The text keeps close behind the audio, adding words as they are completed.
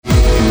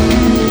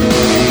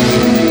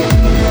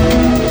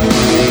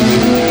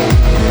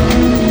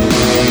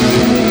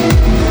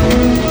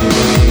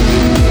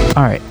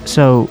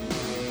So,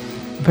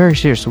 very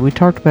seriously, we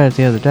talked about it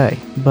the other day,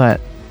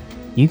 but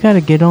you got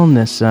to get on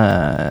this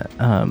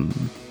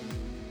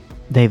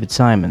David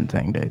Simon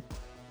thing, dude.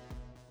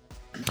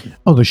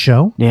 Oh, the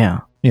show? Yeah.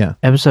 Yeah.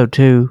 Episode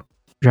 2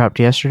 dropped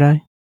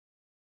yesterday.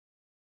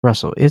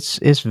 Russell, it's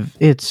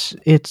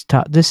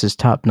top. This is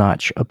top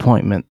notch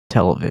appointment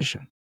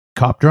television.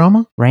 Cop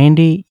drama?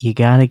 Randy, you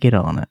got to get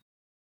on it.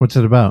 What's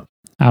it about?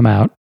 I'm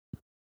out.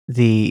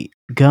 The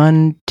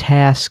gun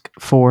task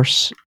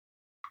force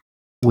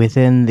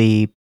within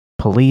the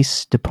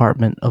police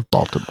department of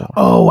Baltimore.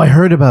 Oh, I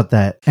heard about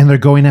that. And they're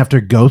going after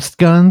ghost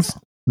guns?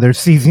 They're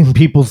seizing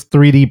people's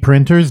 3D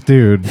printers?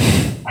 Dude.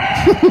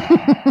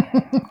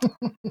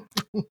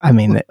 I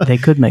mean, they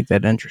could make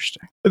that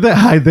interesting.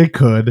 They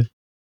could.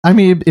 I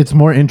mean, it's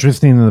more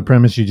interesting than the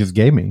premise you just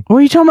gave me. What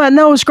are you talking about?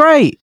 No, it's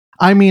great.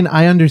 I mean,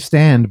 I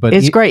understand, but...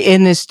 It's great.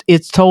 And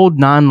it's told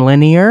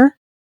non-linear.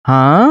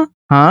 Huh?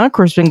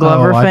 Crispin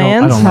Glover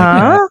fans?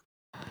 I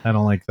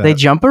don't like that. They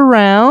jump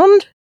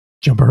around.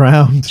 Jump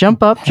around.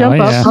 Jump up, jump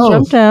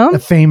jump down. A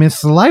famous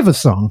Saliva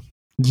song.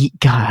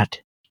 God.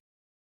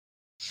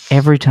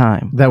 Every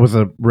time. That was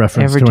a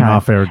reference to an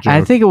off-air joke.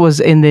 I think it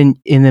was in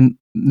the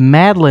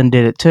Madeline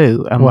did it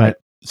too. I'm what? Like,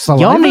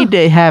 Saliva? y'all need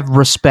to have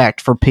respect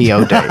for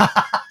POD.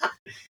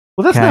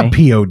 Well, that's not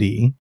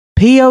POD.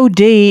 POD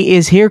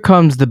is Here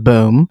Comes the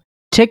Boom,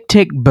 Tick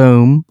Tick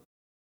Boom,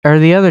 or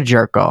the other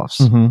jerk-offs.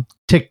 Mm-hmm.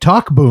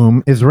 TikTok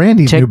Boom is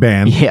Randy's new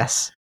band.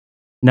 Yes.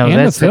 No, and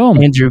that's the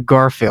film. Andrew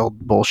Garfield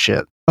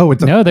bullshit. Oh,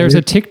 there's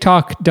a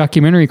TikTok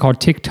documentary called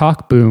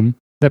TikTok Boom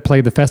that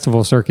played the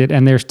festival circuit,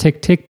 and there's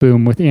Tick Tick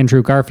Boom with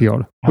Andrew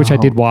Garfield, which I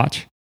did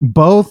watch.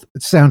 Both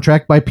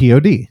soundtrack by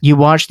POD. You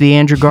watched the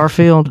Andrew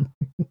Garfield?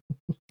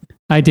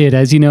 I did.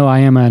 As you know, I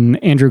am an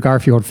Andrew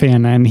Garfield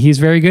fan, and he's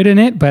very good in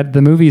it, but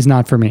the movie's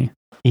not for me.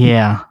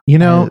 Yeah. You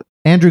know,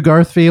 Andrew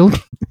Garfield,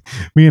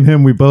 me and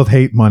him, we both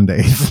hate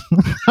Mondays.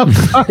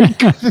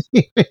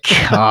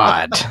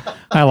 God.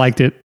 I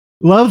liked it.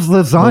 Loves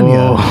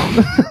lasagna.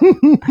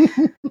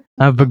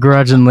 I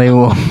begrudgingly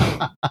will.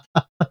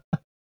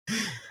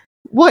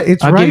 What?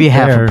 It's I'll right give you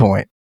there. half a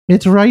point.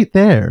 It's right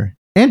there.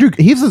 Andrew,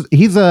 he's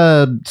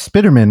a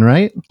Spitterman,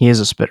 right? He is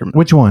a Spitterman.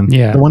 Which one?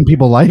 Yeah. The one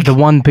people like? The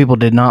one people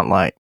did not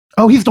like.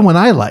 Oh, he's the one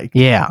I like.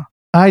 Yeah.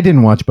 I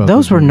didn't watch both.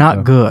 Those were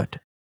not good.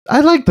 I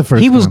liked the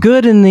first He was one.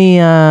 good in the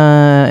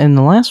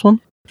last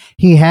one.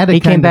 He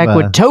came back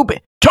with Toby.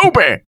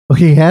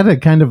 He had a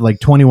kind of like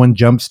 21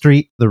 Jump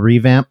Street, the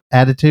revamp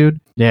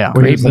attitude. Yeah.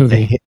 Great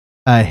movie.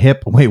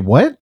 Hip. Wait,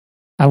 what?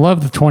 I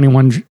love the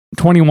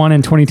 21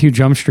 and 22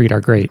 Jump Street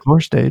are great. Of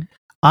course, dude.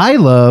 I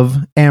love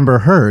Amber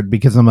Heard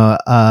because I'm a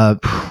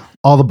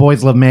All the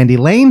Boys Love Mandy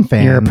Lane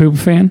fan. You're a poop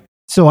fan?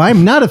 So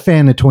I'm not a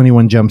fan of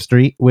 21 Jump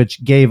Street,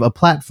 which gave a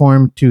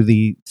platform to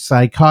the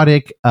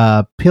psychotic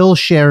pill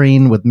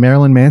sharing with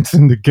Marilyn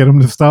Manson to get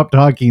him to stop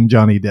talking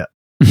Johnny Depp.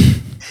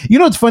 You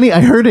know, it's funny. I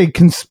heard a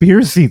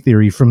conspiracy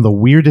theory from the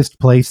weirdest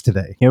place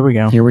today. Here we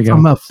go.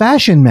 From a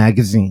fashion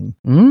magazine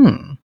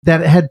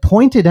that had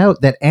pointed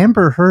out that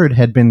Amber Heard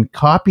had been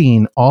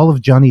copying all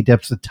of Johnny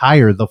Depp's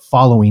attire the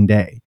following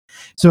day.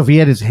 So if he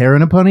had his hair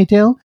in a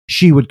ponytail,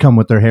 she would come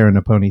with her hair in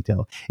a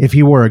ponytail. If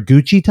he wore a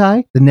Gucci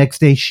tie, the next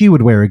day she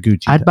would wear a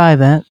Gucci tie. I'd buy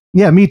that.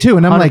 Yeah, me too.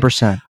 And I'm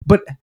 100%. like,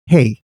 but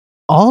hey,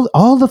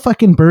 all the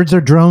fucking birds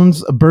are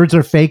drones, birds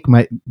are fake.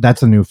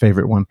 That's a new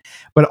favorite one.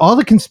 But all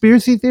the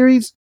conspiracy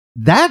theories,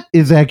 that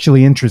is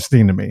actually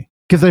interesting to me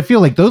because I feel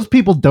like those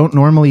people don't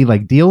normally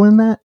like deal in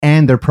that,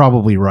 and they're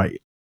probably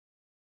right.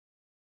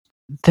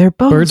 They're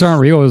both. Birds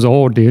Aren't Real is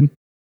old, dude.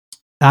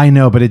 I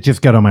know, but it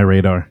just got on my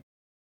radar.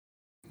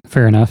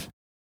 Fair enough.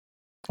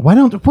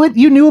 What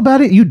you knew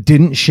about it? You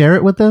didn't share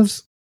it with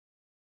us?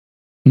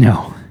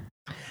 No.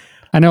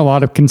 I know a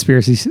lot of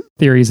conspiracy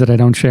theories that I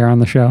don't share on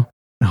the show.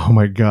 Oh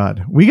my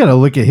God. We got to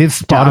look at his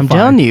Spotify. I'm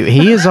telling you,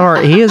 he is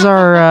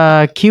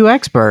our Q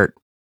expert.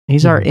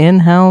 He's our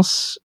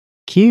in-house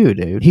Q,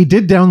 dude. He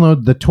did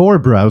download the Tor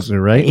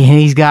browser, right?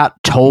 He's got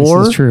Tor,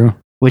 This is true.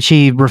 which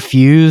he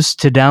refused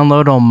to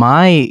download on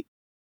my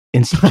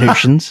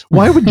institutions.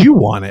 Why would you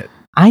want it?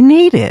 I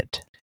need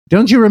it.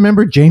 Don't you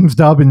remember James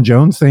Dobbin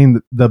Jones saying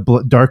that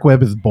the dark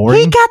web is boring?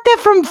 He got that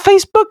from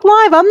Facebook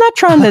Live. I'm not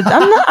trying to.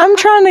 I'm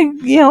trying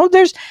to. You know,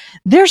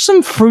 there's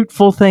some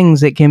fruitful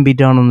things that can be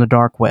done on the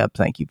dark web.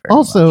 Thank you very much.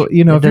 Also,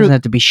 you know, it doesn't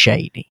have to be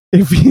shady.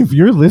 If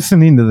you're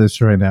listening to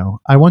this right now,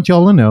 I want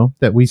y'all to know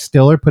that we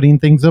still are putting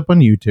things up on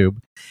YouTube,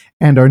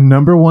 and our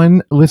number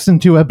one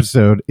listened to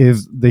episode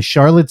is the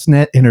Charlotte's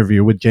Net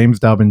interview with James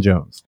Dobbin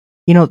Jones.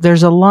 You know,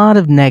 there's a lot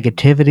of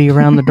negativity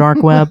around the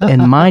dark web,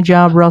 and my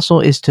job,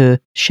 Russell, is to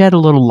shed a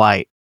little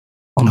light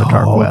on the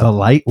dark web. The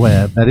light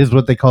web. That is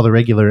what they call the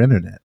regular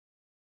internet.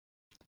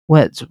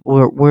 Was it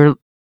Web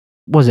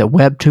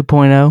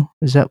 2.0?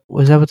 Was that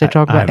what they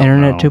talk about?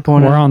 Internet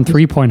 2.0? We're on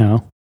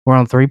 3.0. We're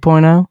on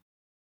 3.0?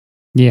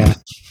 Yeah.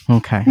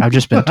 Okay, I've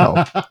just been told.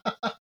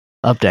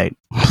 Update.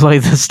 Play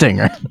the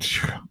stinger.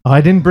 Oh,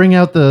 I didn't bring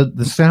out the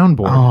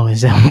soundboard. Oh,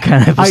 is that what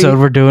kind of episode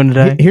we're doing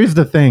today? Here's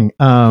the thing.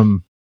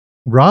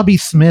 Robbie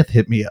Smith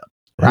hit me up.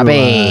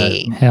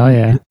 Robbie. Hell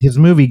yeah. His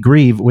movie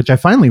Grieve, which I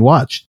finally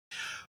watched,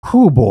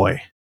 whoo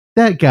boy,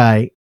 that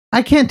guy,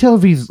 I can't tell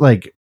if he's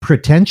like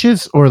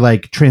pretentious or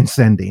like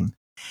transcending.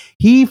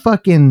 He's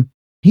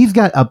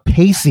got a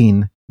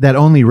pacing that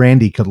only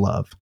Randy could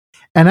love.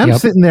 And I'm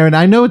sitting there and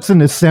I know it's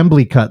an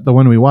assembly cut, the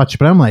one we watched,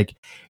 but I'm like,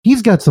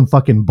 he's got some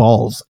fucking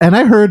balls. And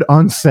I heard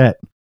on set,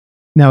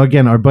 now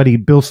again, our buddy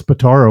Bill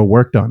Spataro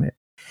worked on it.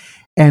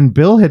 And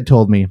Bill had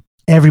told me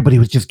everybody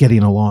was just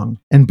getting along.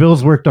 And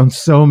Bill's worked on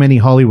so many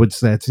Hollywood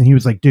sets. And he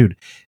was like, dude,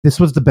 this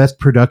was the best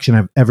production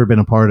I've ever been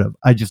a part of.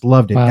 I just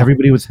loved it. Wow.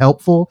 Everybody was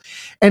helpful.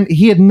 And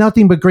he had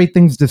nothing but great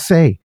things to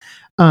say.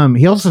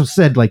 He also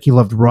said like he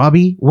loved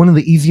Robbie, one of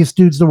the easiest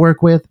dudes to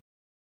work with.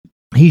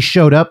 He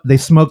showed up, they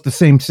smoked the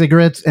same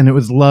cigarettes, and it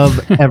was love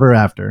ever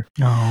after.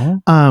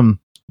 Oh.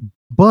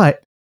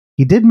 But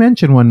he did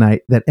mention one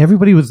night that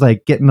everybody was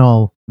like getting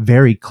all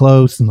very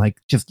close and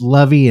like just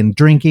lovey and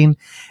drinking.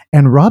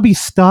 And Robbie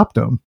stopped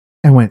him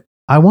and went,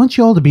 I want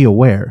you all to be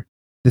aware,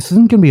 this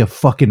isn't going to be a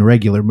fucking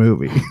regular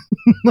movie.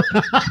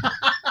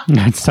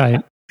 That's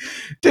tight.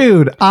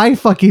 Dude, I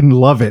fucking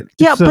love it.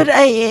 Yeah, so, but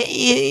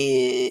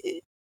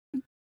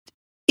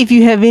if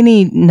you have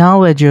any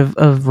knowledge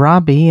of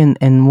Robbie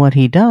and what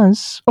he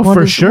does,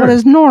 for sure, what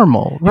is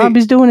normal?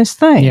 Robbie's doing his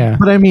thing. Yeah,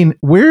 but I mean,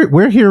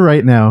 we're here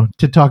right now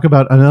to talk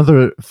about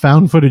another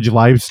found footage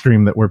live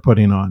stream that we're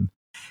putting on,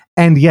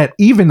 and yet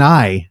even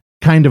I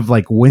kind of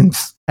like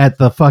wince at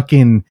the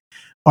fucking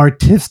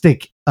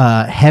artistic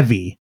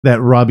heavy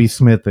that Robbie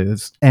Smith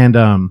is. And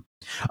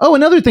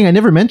another thing I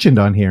never mentioned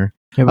on here,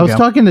 I was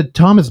talking to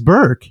Thomas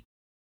Burke.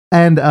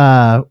 And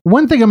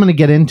one thing I'm going to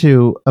get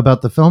into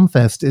about the Film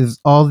Fest is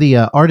all the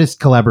artist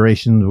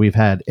collaborations we've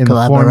had in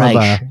the form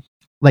of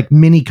like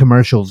mini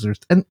commercials,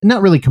 and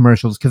not really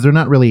commercials because they're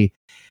not really,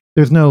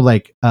 there's no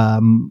like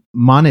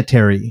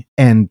monetary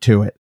end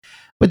to it,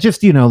 but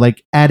just, you know,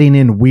 like adding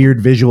in weird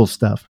visual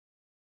stuff.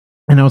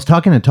 And I was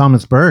talking to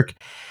Thomas Burke,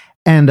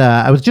 and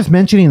I was just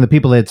mentioning the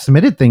people that had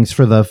submitted things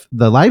for the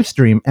live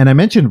stream, and I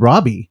mentioned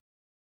Robbie,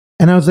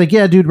 and I was like,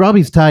 yeah, dude,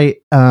 Robbie's tight.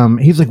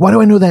 He's like, why do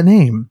I know that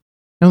name?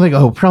 I was like,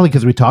 oh, probably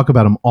because we talk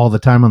about him all the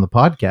time on the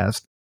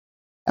podcast.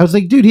 I was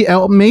like, dude,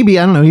 maybe,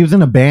 I don't know. He was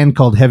in a band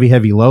called Heavy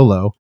Heavy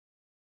Lolo.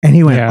 And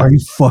he went, are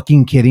you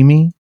fucking kidding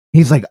me?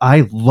 He's like,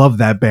 I love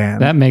that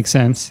band. That makes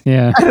sense.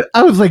 Yeah.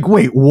 I was like,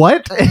 wait,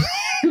 what?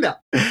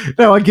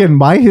 No, again,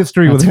 my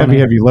history with Heavy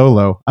Heavy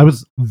Lolo, I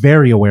was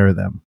very aware of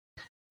them.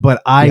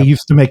 But I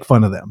used to make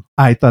fun of them.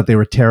 I thought they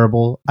were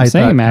terrible.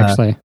 Same,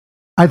 actually.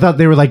 I thought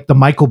they were like the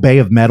Michael Bay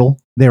of metal.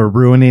 They were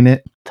ruining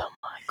it.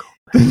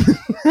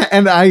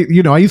 And I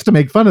used to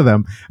make fun of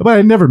them, but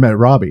I never met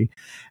Robbie.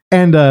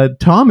 And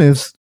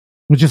Thomas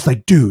was just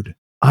like, dude,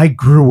 I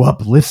grew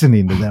up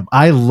listening to them.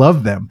 I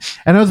love them.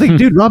 And I was like,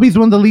 dude, Robbie's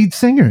one of the lead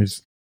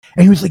singers.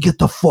 And he was like, get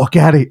the fuck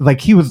out of here.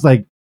 Like, he was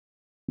like,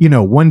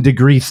 1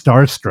 degree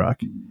starstruck.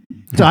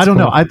 So I don't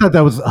know. I thought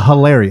that was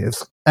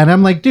hilarious. And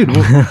I'm like, dude,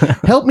 well,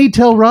 help me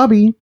tell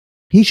Robbie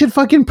he should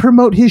fucking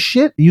promote his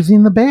shit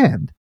using the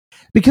band.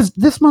 Because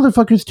this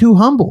motherfucker's too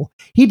humble.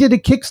 He did a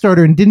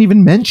Kickstarter and didn't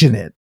even mention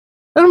it.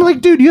 And I'm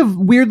like, dude, you have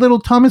weird little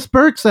Thomas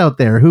Burks out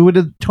there who would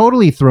have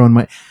totally thrown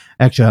my...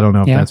 Actually, I don't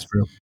know if that's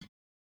true.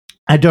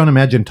 I don't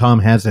imagine Tom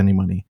has any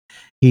money.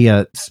 He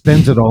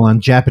spends it all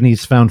on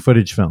Japanese found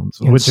footage films.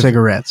 With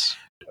cigarettes.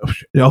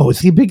 Is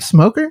he a big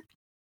smoker?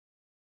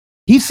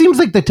 He seems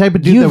like the type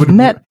of dude that would... You've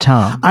met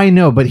Tom. I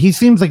know, but he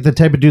seems like the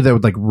type of dude that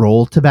would like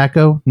roll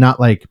tobacco, not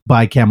like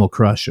buy Camel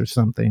Crush or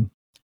something.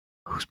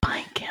 Who's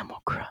buying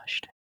Camel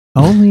Crush?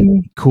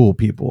 Only cool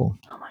people.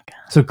 Oh my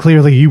God. So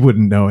clearly you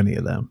wouldn't know any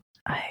of them.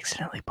 I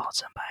accidentally bought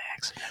some by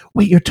accident.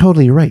 Wait, you're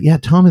totally right. Yeah,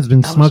 Tom has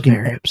been smoking. I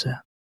was very upset.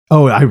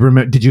 Oh, I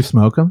remember. Did you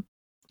smoke them?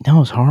 That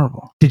was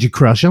horrible. Did you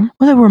crush them?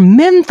 Well, they were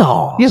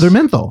menthols. Yeah, they're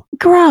menthol.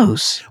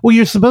 Gross. Well,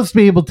 you're supposed to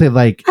be able to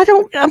like...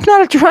 I'm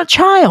not a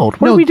child.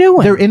 What are we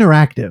doing? They're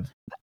interactive.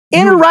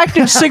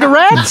 Interactive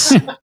cigarettes?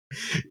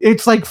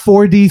 It's like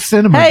 4D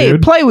cinema, hey,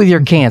 dude. Play with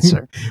your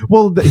cancer.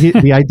 Well,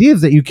 the idea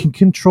is that you can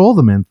control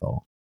the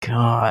menthol.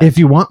 God. If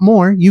you want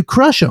more, you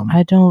crush them.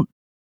 I don't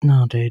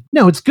know, dude.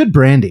 No, it's good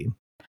branding.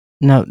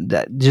 No,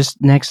 just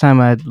next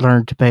time I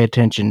learn to pay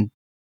attention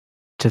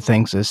to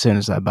things as soon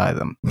as I buy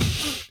them.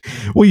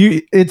 Well,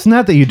 it's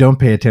not that you don't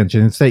pay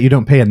attention. It's that you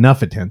don't pay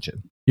enough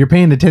attention. You're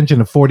paying attention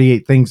to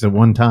 48 things at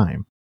one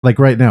time. Like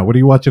right now, what are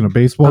you watching, a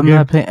baseball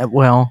game?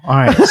 Well, all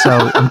right.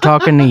 So I'm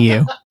talking to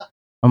you.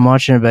 I'm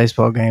watching a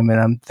baseball game, and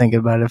I'm thinking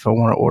about if I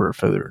want to order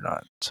food or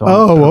not. So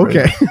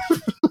okay.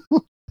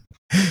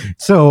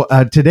 So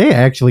today I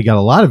actually got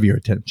a lot of your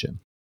attention.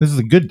 This is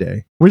a good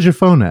day. Where's your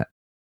phone at?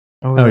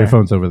 Over there. Your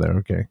phone's over there.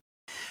 Okay.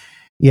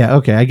 Yeah,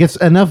 okay. I guess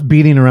enough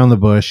beating around the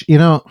bush.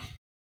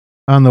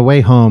 On the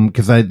way home,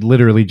 because I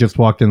literally just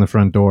walked in the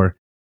front door,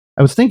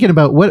 I was thinking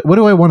about what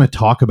do I want to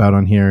talk about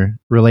on here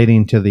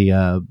relating to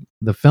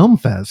the Film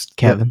Fest,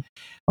 Kevin,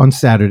 on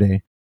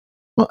Saturday.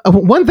 Well,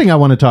 one thing I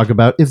want to talk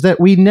about is that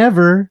we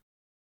never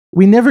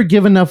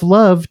give enough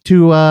love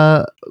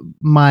to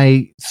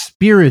my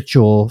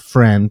spiritual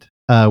friend.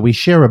 We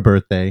share a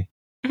birthday,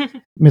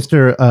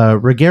 Mr.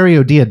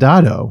 Rogerio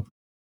Diodato,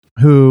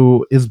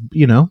 who is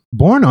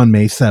born on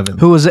May 7th,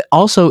 who was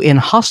also in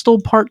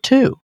Hostel Part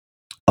 2.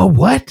 Oh,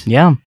 what?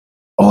 Yeah.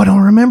 Oh, I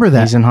don't remember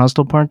that. He's in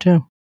Hostel Part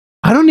 2.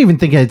 I don't even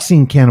think I'd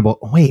seen Cannibal.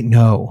 Wait,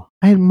 no.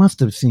 I must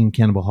have seen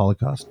Cannibal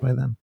Holocaust by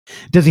then.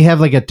 Does he have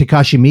like a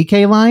Takashi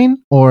Miike line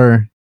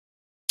or?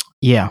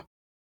 Yeah,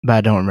 but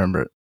I don't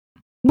remember it.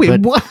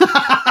 Wait, But-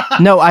 what?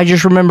 No, I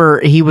just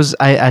remember he was.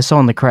 I saw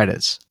in the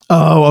credits.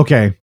 Oh,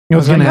 okay. I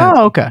was gonna ask.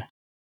 oh, okay.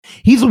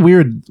 He's a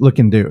weird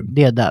looking dude.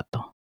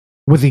 Diodato.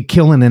 Was he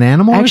killing an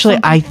animal? Actually,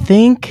 or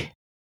something?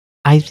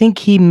 I think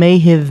he may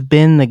have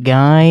been the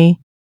guy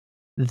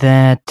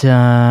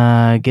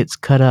that gets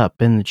cut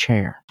up in the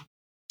chair.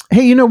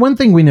 Hey, you know, one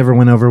thing we never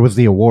went over was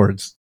the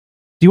awards.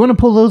 Do you want to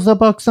pull those up,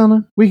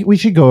 Oksana? We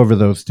should go over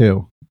those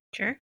too.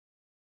 Sure.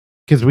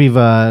 Because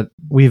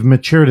we've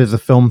matured as a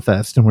film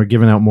fest and we're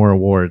giving out more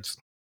awards.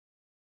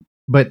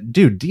 But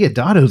dude,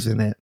 Diodato's in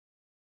it.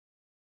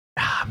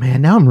 Ah,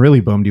 man, now I'm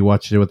really bummed you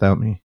watched it without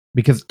me.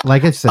 Because,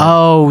 like I said,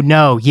 Oh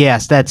no!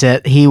 Yes, that's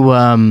it. He's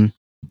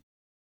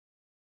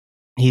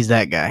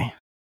that guy.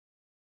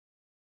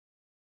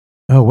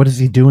 what does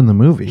he do in the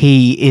movie?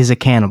 He is a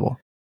cannibal.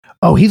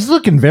 Oh, he's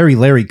looking very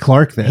Larry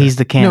Clark there. He's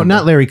the cannibal. No,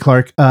 not Larry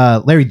Clark.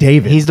 Larry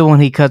David. He's the one.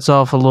 He cuts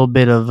off a little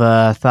bit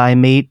of thigh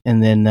meat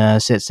and then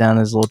sits down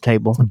at his little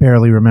table. I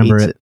barely remember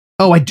Eats it.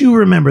 Oh, I do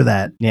remember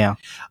that. Yeah.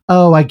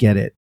 Oh, I get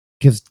it.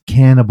 Because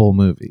cannibal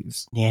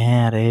movies.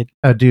 Yeah, dude.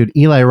 Oh, dude,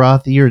 Eli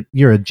Roth, you're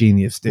a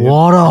genius, dude.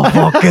 What a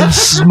fucking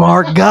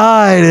smart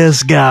guy,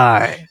 this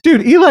guy.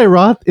 Dude, Eli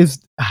Roth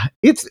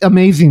it's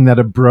amazing that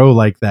a bro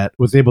like that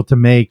was able to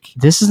make.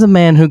 This is the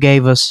man who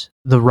gave us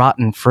the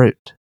rotten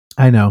fruit.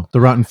 I know, the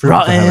rotten fruit.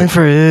 Rotten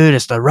fruit.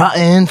 It's the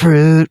rotten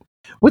fruit.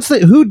 What's the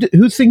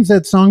who sings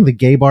that song, the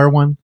gay bar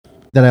one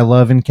that I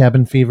love in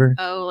Cabin Fever?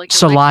 Oh, like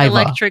Saliva.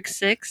 Electric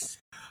Six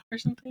or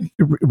something.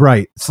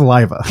 Right,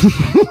 Saliva.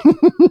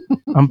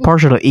 I'm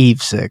partial to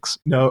Eve 6.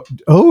 No,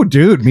 oh,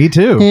 dude, me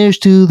too. Here's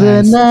to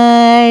the Nice.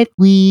 night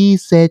we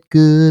said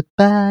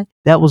goodbye.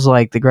 That was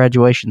like the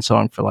graduation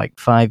song for like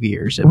 5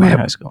 years at my Wait,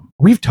 high school.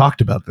 We've talked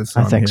about this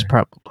song I think so, here.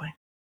 probably.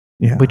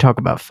 Yeah. We talk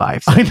about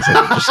 5 I things. And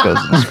it just goes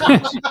in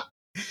circles.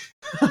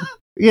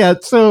 Yeah,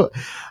 so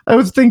I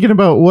was thinking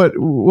about what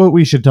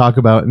we should talk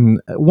about, and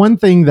one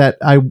thing that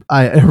I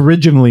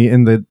originally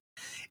in the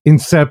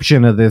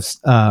inception of this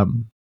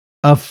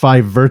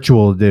F5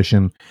 virtual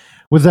edition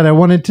was that I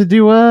wanted to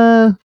do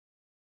I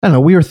don't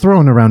know, we were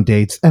throwing around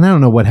dates, and I don't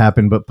know what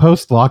happened, but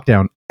post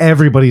lockdown,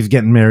 everybody's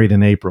getting married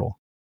in April,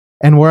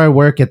 and where I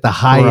work at the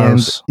high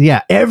Gross. end,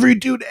 yeah,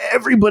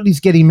 everybody's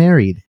getting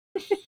married.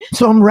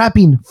 So I'm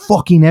wrapping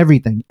fucking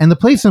everything. And the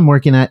place I'm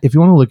working at, if you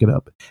want to look it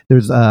up,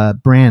 there's a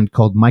brand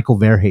called Michael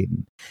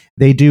Verheyden.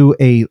 They do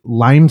a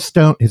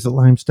limestone. Is it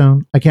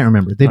limestone? I can't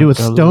remember. They do a Like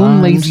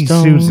stone lazy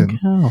limestone Susan.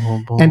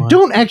 cowboy. And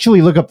don't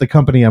actually look up the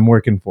company I'm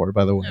working for,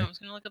 by the way. No, I was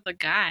gonna look up the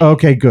guy.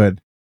 Okay,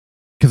 good.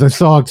 Because I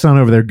saw Oksana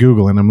over there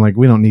Googling. I'm like,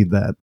 we don't need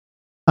that.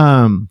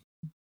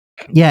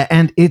 Yeah,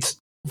 and it's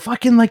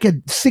fucking like a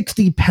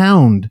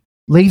 60-pound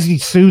lazy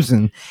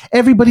Susan.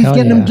 Everybody's Hell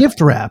getting them yeah.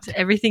 gift wrapped. Is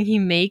everything he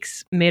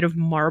makes made of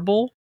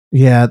marble?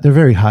 Yeah, they're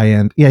very high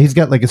end. Yeah, he's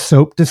got like a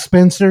soap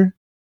dispenser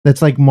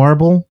that's like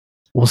marble.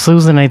 Well,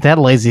 Susan ain't that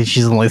lazy.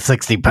 She's only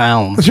 60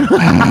 pounds.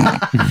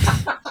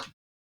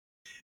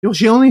 Yo,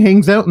 she only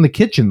hangs out in the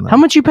kitchen, though. How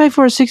much you pay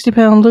for a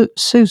 60-pound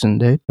Susan,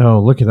 dude? Oh,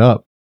 look it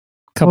up.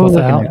 Couple Oh,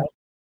 thou.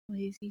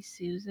 Lazy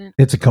Susan.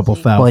 It's a couple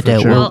Lazy- thou What for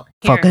that sure. will Well,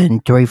 here.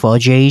 fucking 3-4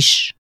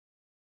 G's.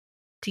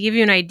 To give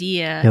you an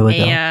idea, Here we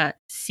a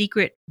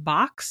secret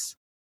box.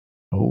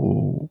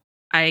 Oh.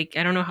 I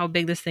don't know how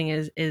big this thing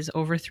is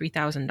over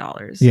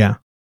 $3,000. Yeah.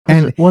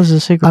 And What's the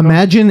secret?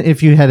 imagine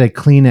if you had a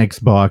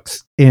Kleenex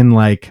box in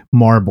like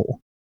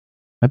marble,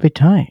 That'd be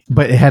tight.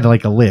 but it had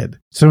like a lid.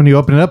 So when you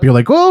open it up, you're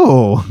like,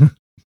 oh,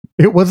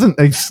 it wasn't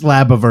a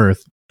slab of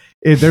earth.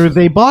 There was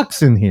a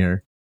box in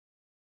here.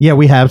 Yeah,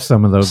 we have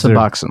some of those. They're-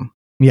 Suboxone.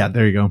 Yeah,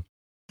 there you go.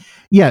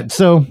 Yeah,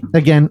 so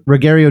again,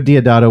 Rogerio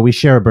Diodato, we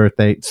share a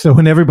birthday. So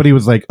when everybody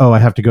was like, oh, I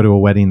have to go to a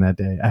wedding that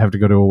day, I have to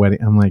go to a wedding,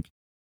 I'm like,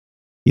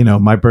 you know,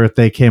 my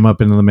birthday came up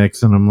into the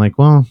mix, and I'm like,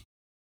 well,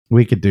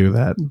 we could do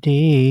that.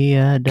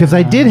 Because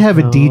I did have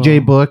a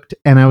DJ booked,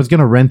 and I was going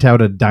to rent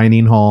out a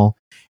dining hall,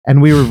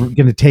 and we were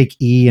going to take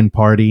E and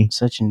party.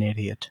 Such an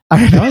idiot.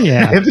 Oh,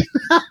 yeah.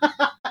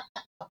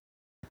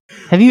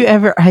 Have you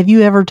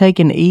ever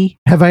taken E?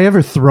 Have I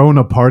ever thrown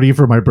a party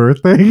for my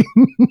birthday?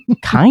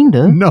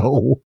 Kinda.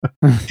 No.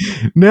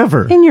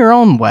 Never. In your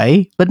own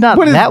way, but not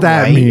What does that,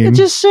 that way. mean? It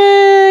just,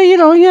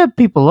 you have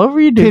people over,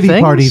 you do Pity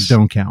things. parties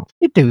don't count.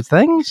 You do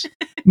things.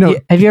 No.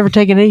 Have you ever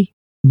taken E?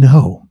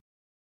 No.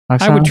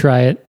 I would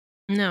try it.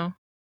 No.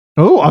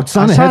 Oh,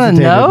 Oksana Oksana, hesitated.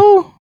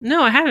 no?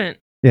 No, I haven't.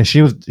 Yeah,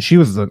 she was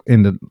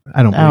into,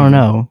 I don't I don't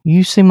know.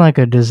 You seem like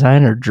a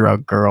designer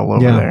drug girl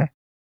over Yeah. there.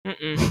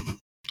 Mm-mm.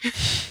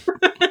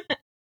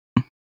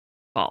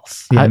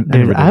 False. Yeah,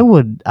 Dude, I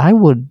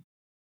would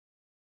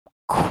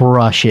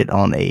crush it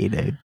on E,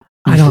 dude.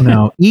 I don't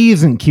know. E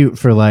isn't cute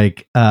for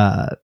like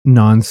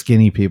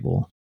non-skinny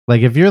people.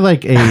 Like if you're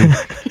like a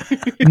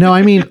no,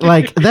 I mean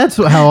like that's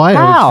how I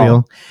How? always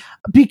feel.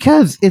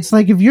 Because it's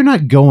like if you're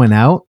not going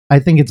out, I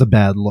think it's a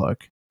bad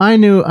look. I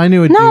knew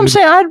it. No, I'm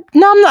saying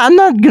I'm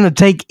not gonna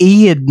take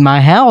E at my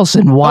house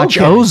and watch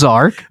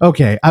Ozark.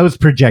 Okay, I was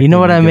projecting. You know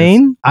what I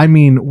mean? I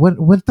mean,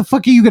 what the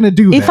fuck are you gonna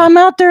do? If then? I'm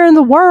out there in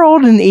the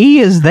world and E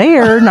is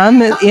there and I'm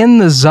in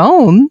the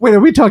zone. Wait, are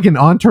we talking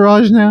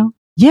Entourage now?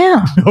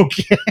 Yeah.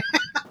 Okay.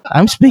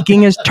 I'm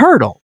speaking as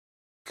Turtle.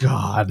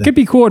 God. Could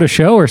be cool at a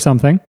show or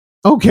something.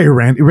 Okay,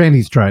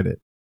 Randy's tried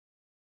it.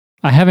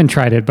 I haven't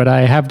tried it, but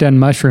I have done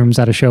mushrooms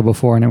at a show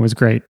before, and it was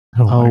great.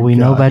 Oh, we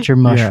know about your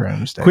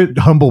mushrooms. Yeah. Quit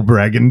humble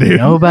bragging, dude. We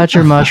know about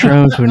your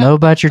mushrooms. We know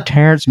about your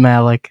Terrence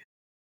Malick.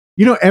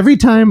 You know, every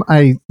time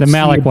The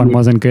Malick one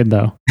wasn't good,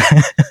 though.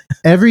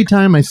 Every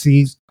time I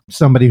see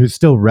somebody who's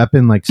still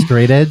repping like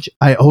straight edge,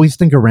 I always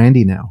think of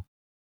Randy now.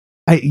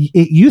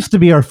 It used to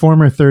be our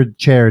former third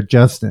chair,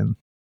 Justin.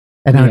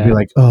 And I would be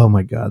like, oh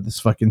my God, this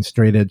fucking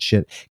straight edge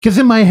shit. Because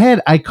in my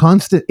head,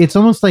 it's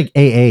almost like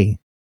AA,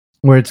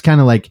 where it's kind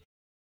of like,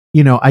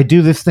 you know, I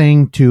do this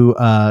thing to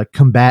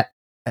combat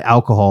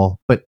alcohol,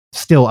 but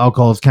still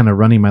alcohol is kind of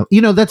running my,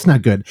 you know, that's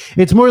not good.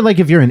 It's more like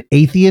if you're an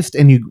atheist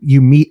and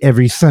you meet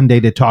every Sunday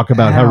to talk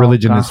about how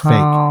religion is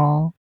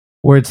fake,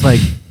 where it's like,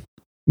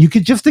 you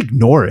could just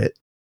ignore it.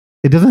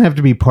 It doesn't have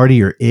to be part of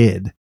your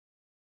id.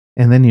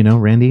 And then, you know,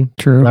 Randy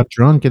got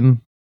drunk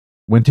and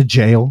went to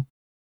jail.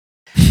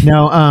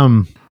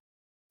 Now,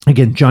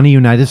 again, Johnny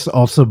Unitas,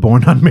 also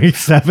born on May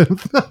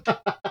 7th.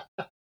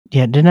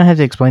 Yeah, didn't I have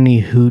to explain to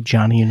you who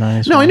Johnny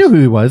Unitas was? No, I knew who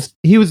he was.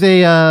 He was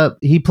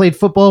he played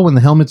football when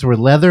the helmets were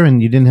leather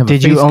and you didn't have a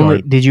face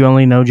guard. Did you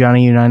only know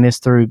Johnny Unitas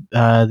through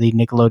the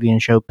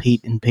Nickelodeon show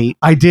Pete and Pete?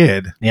 I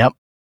did. Yep.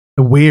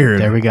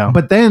 Weird. There we go.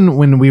 But then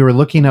when we were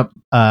looking up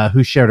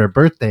who shared our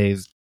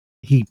birthdays,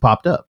 he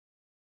popped up.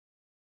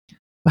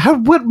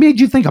 What made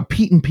you think of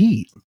Pete and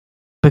Pete?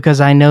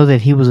 Because I know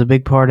that he was a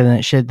big part of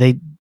that shit.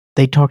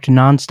 They talked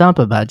nonstop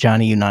about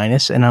Johnny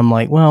Unitas, and I'm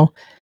like, well,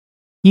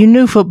 you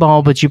knew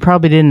football, but you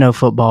probably didn't know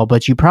football,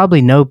 but you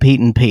probably know Pete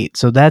and Pete.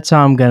 So that's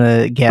how I'm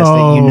going to guess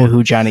that you knew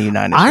who Johnny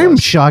Unitas was. I'm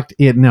shocked.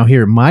 Now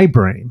here, my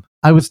brain,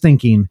 I was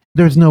thinking,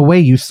 there's no way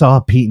you saw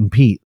Pete and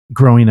Pete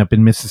growing up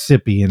in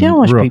Mississippi. And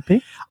watch Pete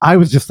Pete. I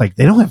was just like,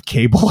 they don't have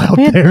cable out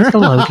there.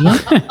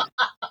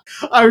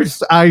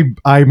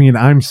 I mean,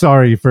 I'm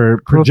sorry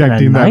for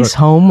projecting that. Nice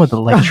home with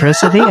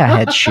electricity. I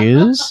had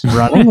shoes,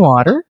 running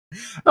water.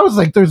 I was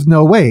like, there's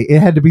no way. It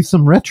had to be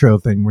some retro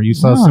thing where you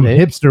saw some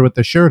hipster with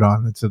the shirt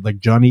on that said like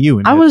Johnny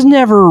U. I was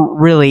never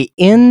really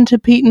into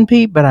Pete and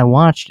Pete, but I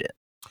watched it.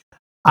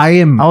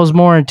 I was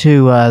more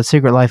into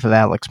Secret Life of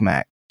Alex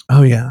Mack.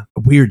 Oh yeah,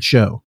 a weird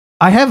show.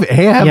 But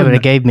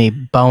it gave me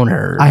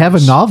boners. I have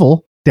a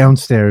novel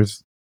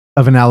downstairs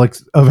of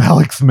Alex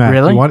Mack.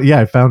 Really?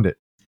 Yeah, I found it.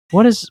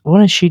 What is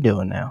she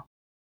doing now?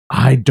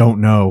 I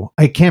don't know.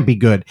 It can't be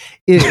good.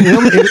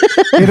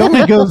 It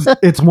only goes.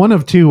 It's one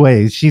of two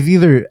ways. She's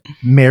either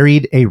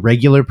married a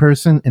regular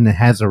person and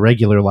has a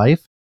regular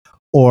life,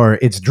 or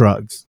it's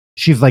drugs.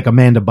 She's like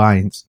Amanda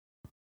Bynes.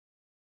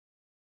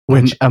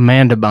 Which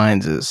Amanda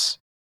Bynes is.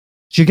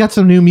 She got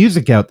some new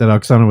music out that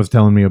Oksana was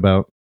telling me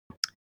about.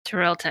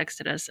 Terrell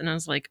texted us, and I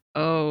was like,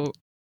 "Oh,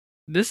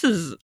 this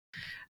is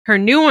her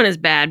new one is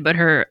bad, but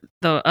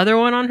the other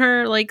one on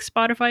her like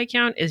Spotify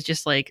account is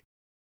just like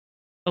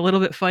a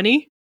little bit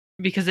funny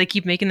because they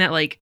keep making that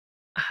like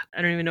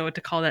I don't even know what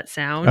to call that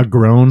sound. A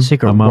groan.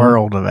 Secret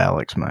World of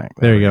Alex Mack.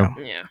 There you go.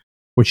 Yeah.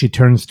 Where she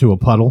turns to a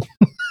puddle.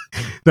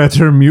 That's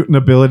her mutant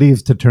ability,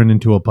 is to turn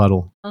into a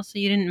puddle. Also,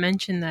 you didn't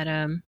mention that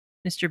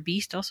Mr.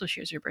 Beast also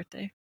shares your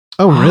birthday.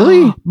 Oh,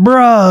 really?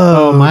 Bro.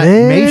 Oh,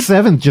 May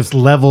 7th just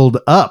leveled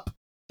up.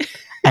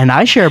 And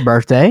I share a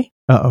birthday.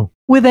 Uh-oh.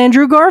 With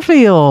Andrew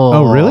Garfield.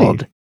 Oh, really?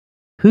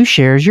 Who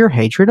shares your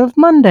hatred of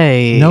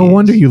Monday? No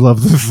wonder you love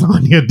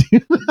lasagna,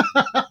 dude.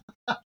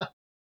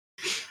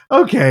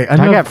 Okay. I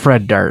got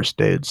Fred Durst,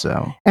 dude,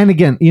 so. And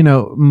again, you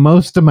know,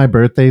 most of my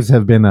birthdays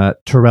have been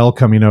Terrell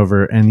coming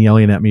over and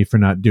yelling at me for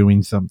not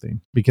doing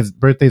something. Because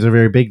birthdays are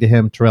very big to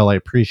him. Terrell, I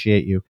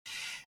appreciate you.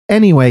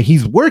 Anyway,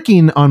 he's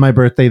working on my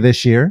birthday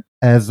this year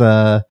as,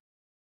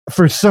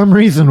 for some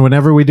reason,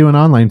 whenever we do an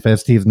online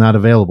fest, he's not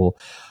available.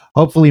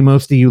 Hopefully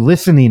most of you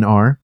listening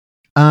are.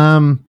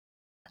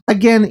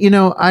 Again, you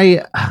know,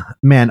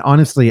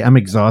 honestly, I'm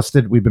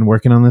exhausted. We've been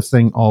working on this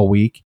thing all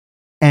week.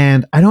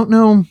 And I don't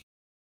know,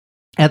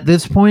 at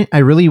this point, I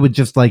really would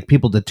just like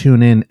people to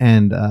tune in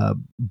and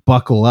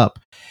buckle up.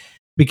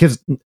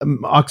 Because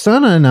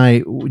Oksana and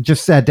I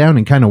just sat down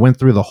and kind of went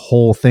through the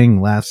whole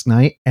thing last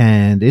night.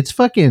 And it's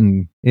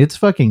fucking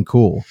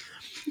cool.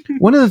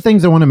 One of the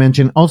things I want to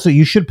mention, also,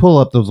 you should pull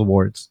up those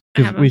awards.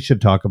 Because we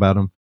should talk about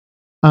them.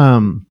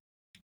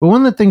 But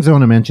one of the things I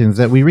want to mention is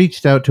that we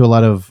reached out to a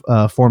lot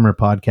of former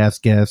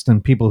podcast guests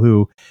and people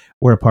who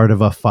were a part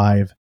of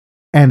UFF.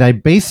 And I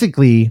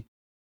basically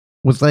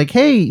was like,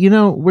 hey, you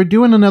know, we're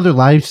doing another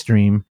live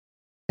stream.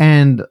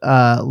 And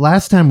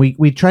last time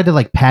we tried to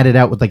like pad it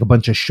out with like a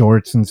bunch of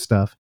shorts and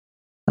stuff.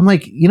 I'm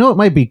like, you know what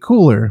might be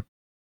cooler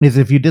is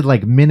if you did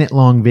like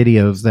minute-long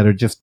videos that are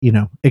just, you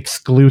know,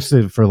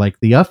 exclusive for like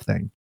the UFF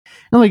thing.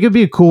 And like, it'd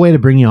be a cool way to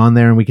bring you on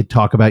there and we could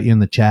talk about you in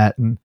the chat.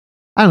 And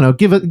I don't know,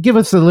 give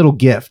us a little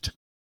gift.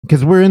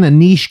 Because we're in a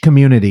niche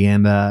community,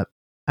 and I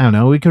I don't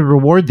know, we could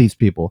reward these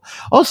people.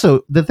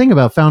 Also, the thing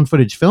about found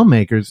footage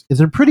filmmakers is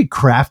they're pretty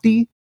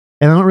crafty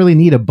and they don't really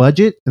need a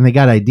budget and they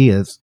got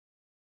ideas.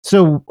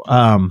 So,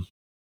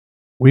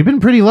 we've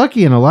been pretty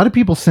lucky and a lot of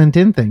people sent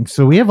in things.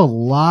 So we have a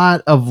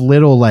lot of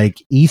little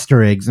like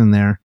Easter eggs in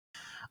there.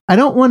 I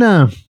don't want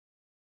to,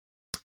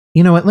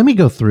 you know what? Let me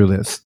go through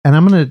this and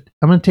I'm going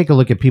to take a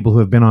look at people who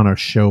have been on our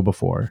show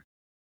before.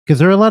 Because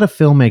there are a lot of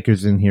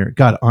filmmakers in here.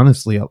 God,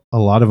 honestly, a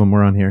lot of them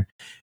were on here.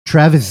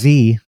 Travis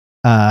Z,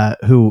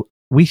 who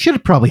we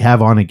should probably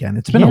have on again.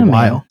 It's been a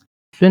while. Man.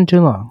 It's been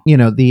too long. You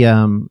know,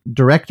 the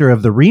director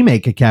of the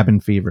remake of Cabin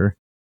Fever,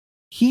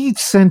 he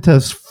sent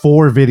us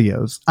 4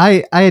 videos.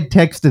 I had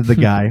texted the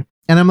guy,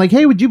 and I'm like,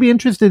 hey, would you be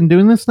interested in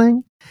doing this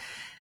thing?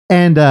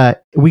 And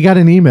we got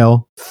an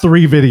email,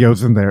 3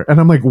 videos in there.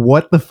 And I'm like,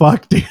 what the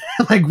fuck, dude?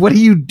 Like, what do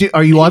you do?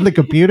 Are you on the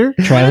computer?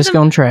 Travis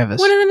going Travis.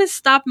 One of them is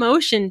stop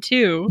motion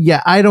too.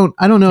 Yeah, I don't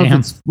know if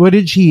it's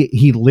footage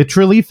he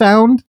literally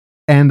found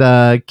and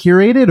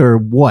curated or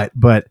what,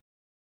 but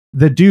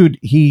the dude,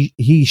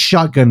 he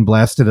shotgun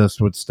blasted us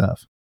with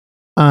stuff.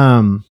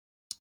 Another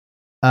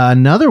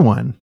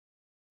one,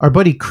 our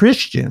buddy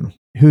Christian,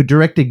 who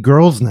directed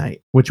Girls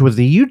Night, which was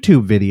a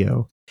YouTube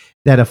video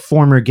that a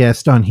former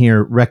guest on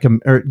here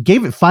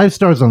gave it 5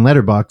 stars on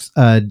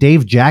Letterboxd.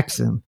 Dave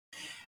Jackson,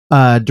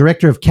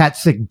 director of Cat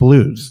Sick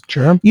Blues.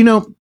 Sure. You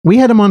know, we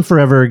had him on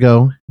forever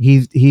ago.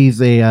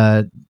 He's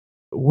a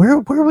where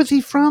was he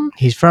from?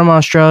 He's from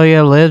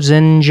Australia, lives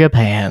in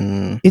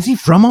Japan. Is he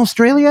from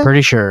Australia?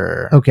 Pretty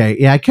sure. Okay,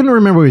 yeah, I couldn't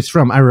remember where he's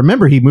from. I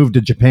remember he moved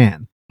to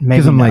Japan.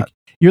 Maybe I'm not. like,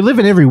 you're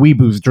living every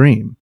weeboo's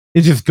dream.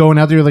 It's just going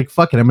out there like,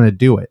 fuck it, I'm going to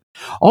do it.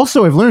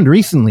 Also, I've learned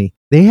recently,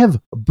 they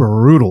have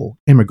brutal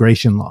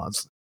immigration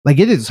laws. Like,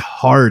 it is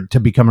hard to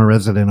become a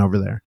resident over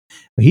there.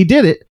 But he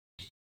did it.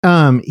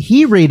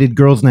 He rated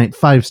Girls Night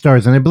 5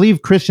 stars, and I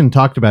believe Christian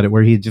talked about it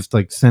where he just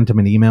like sent him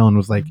an email and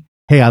was like,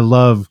 hey, I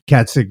love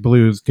Cat Sick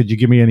Blues. Could you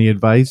give me any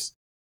advice?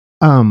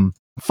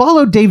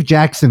 Follow Dave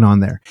Jackson on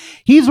there.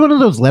 He's one of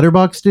those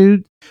Letterboxd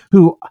dudes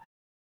who,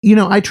 you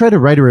know, I try to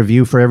write a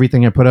review for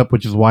everything I put up,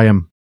 which is why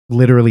I'm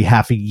literally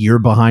half a year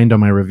behind on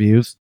my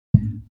reviews.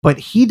 But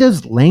he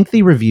does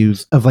lengthy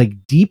reviews of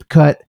like deep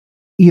cut,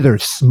 either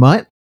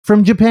smut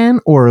from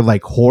Japan or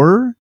like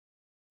horror.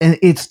 And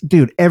it's,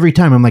 dude, every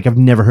time I'm like, I've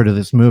never heard of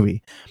this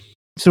movie.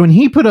 So when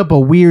he put up a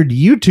weird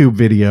YouTube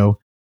video,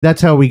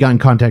 that's how we got in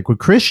contact with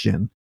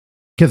Christian.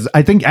 Because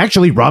I think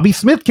actually Robbie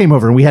Smith came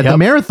over and we had the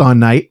marathon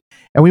night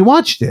and we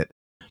watched it.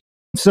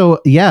 So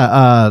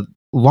yeah,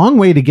 long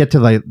way to get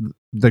to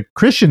the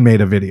Christian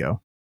made a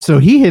video. So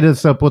he hit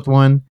us up with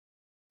one.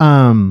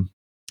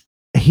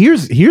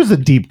 Here's a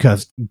deep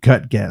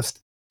cut guest.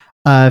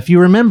 If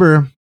you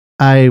remember,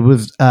 I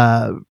was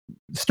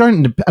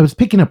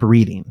picking up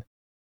reading.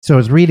 So I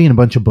was reading a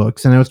bunch of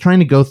books and I was trying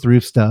to go through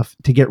stuff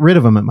to get rid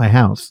of them at my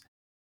house.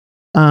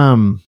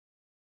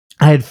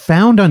 I had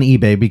found on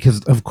eBay,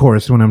 because of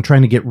course, when I'm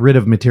trying to get rid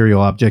of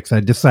material objects, I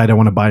decide I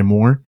want to buy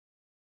more.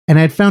 And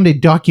I had found a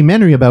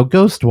documentary about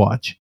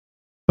Ghostwatch,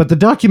 but the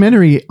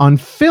documentary on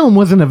film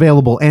wasn't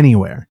available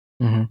anywhere.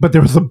 Mm-hmm. But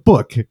there was a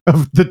book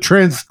of the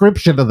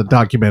transcription of the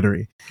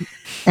documentary.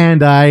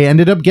 And I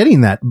ended up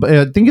getting that.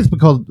 I think it's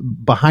called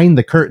Behind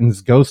the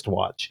Curtains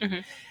Ghostwatch.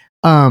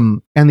 Mm-hmm.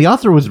 And the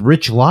author was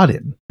Rich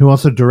Lawton, who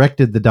also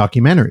directed the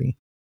documentary.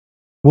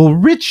 Well,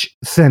 Rich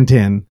sent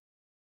in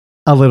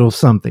a little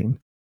something.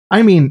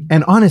 I mean,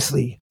 and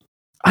honestly,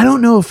 I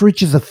don't know if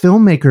Rich is a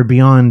filmmaker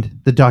beyond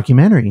the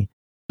documentary,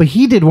 but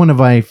he did one of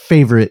my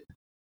favorite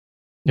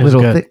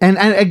little things. And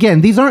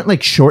again, these aren't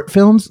like short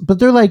films, but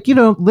they're like, you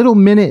know, little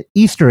minute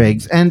Easter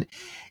eggs. And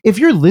if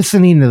you're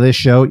listening to this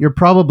show, you're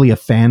probably a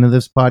fan of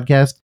this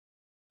podcast.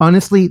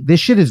 Honestly, this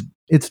shit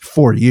it's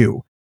for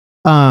you.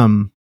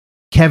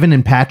 Kevin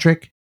and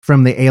Patrick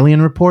from the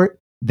Alien Report,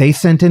 they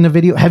sent in a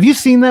video. Have you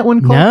seen that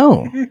one, Cole?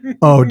 No.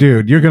 Oh,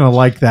 dude, you're going to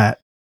like that.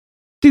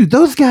 Dude,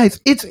 those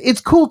guys, it's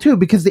cool too,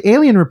 because the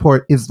Alien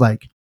Report is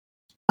like,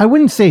 I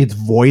wouldn't say it's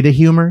void of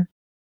humor,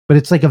 but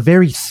it's like a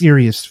very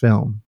serious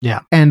film.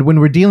 Yeah. And when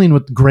we're dealing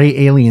with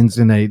gray aliens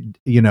in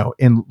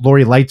in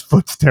Lori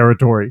Lightfoot's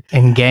territory.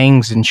 And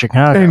gangs in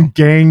Chicago. And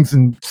gangs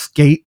and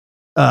skate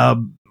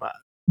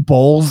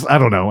bowls. I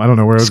don't know where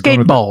I was skate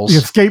going bowls.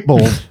 Yeah, skate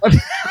bowls.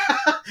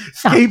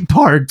 Skate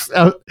parks.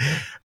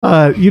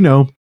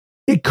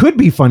 It could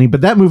be funny,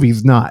 but that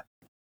movie's not.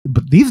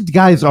 But these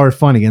guys are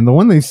funny, and the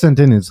one they sent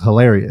in is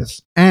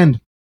hilarious. And,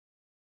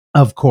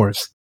 of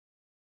course,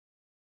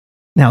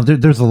 now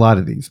there's a lot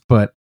of these,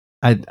 but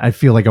I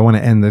feel like I want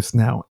to end this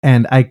now.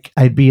 And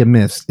I'd be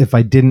amiss if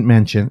I didn't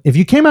mention, if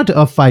you came out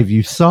to UFF,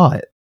 you saw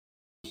it.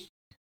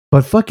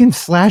 But fucking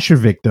Slasher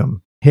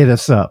Victim hit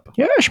us up.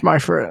 Yes, my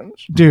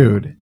friends.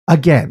 Dude,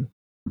 again,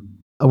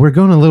 we're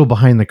going a little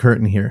behind the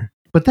curtain here.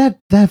 But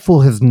that fool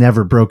has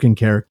never broken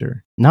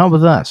character. Not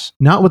with us.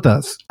 Not with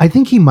us. I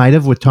think he might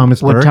have with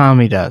Thomas Burke. What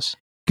Tommy does.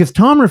 Because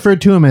Tom referred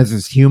to him as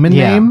his human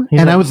name.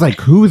 And I was like,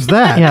 who's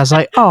that? Yeah, I was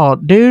like, oh,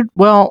 dude,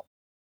 well,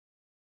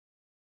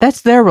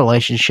 that's their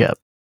relationship.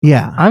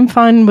 Yeah. I'm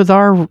fine with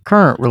our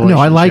current relationship.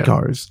 No, I like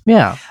ours.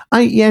 Yeah.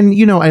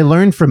 I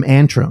learned from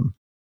Antrim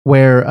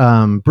where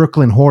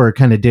Brooklyn Horror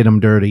kind of did him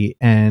dirty,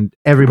 and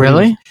everybody.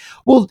 Really?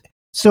 Well,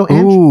 so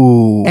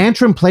Ooh.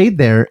 Antrim played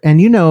there, and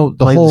the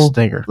Played whole the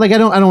stinger. like I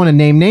don't want to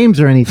name names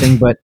or anything,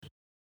 but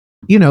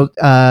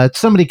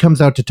somebody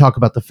comes out to talk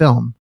about the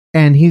film,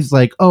 and he's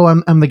like, "Oh,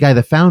 I'm the guy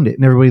that found it,"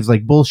 and everybody's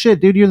like,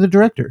 "Bullshit, dude! You're the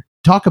director.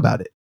 Talk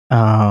about it."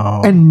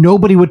 Oh. And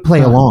nobody would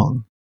play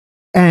along,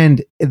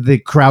 and the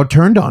crowd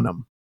turned on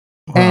him.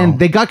 And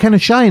they got kind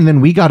of shy, and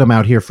then we got him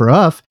out here for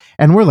UFF,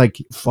 and we're like,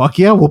 fuck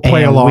yeah, we'll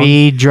play and along.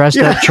 We dressed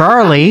up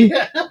Charlie.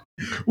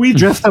 We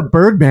dressed up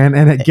Birdman,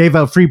 and it gave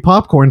out free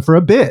popcorn for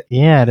a bit.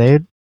 Yeah,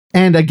 dude.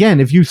 And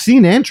again, if you've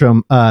seen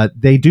Antrim,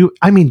 they do,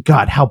 I mean,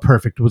 God, how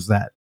perfect was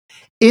that?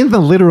 In the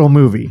literal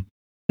movie,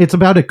 it's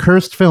about a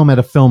cursed film at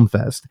a film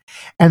fest,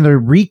 and they're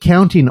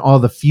recounting all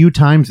the few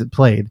times it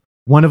played.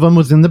 One of them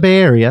was in the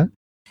Bay Area,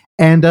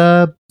 and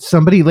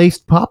somebody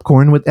laced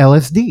popcorn with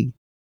LSD.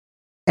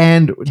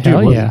 And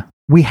Hell yeah.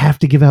 We have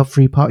to give out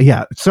free pop.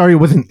 Yeah, sorry, it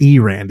wasn't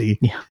Randy.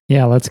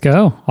 Yeah, let's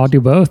go. I'll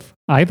do both.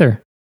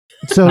 Either.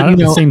 So Not at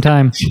the same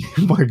time.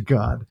 Oh my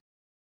God,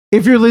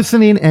 if you're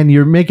listening and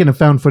you're making a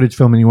found footage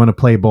film and you want to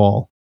play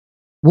ball,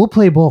 we'll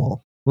play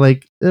ball.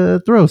 Like,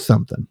 throw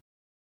something.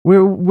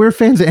 We're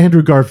fans of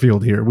Andrew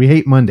Garfield here. We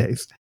hate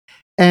Mondays.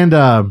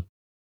 And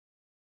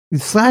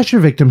slasher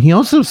victim. He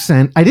also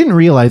sent. I didn't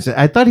realize it.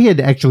 I thought he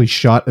had actually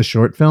shot a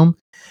short film,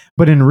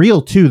 but in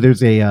Reel 2,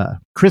 there's a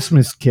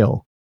Christmas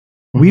Kill.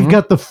 We've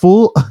got the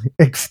full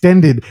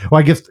extended, well,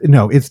 I guess,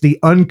 no, it's the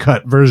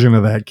uncut version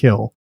of that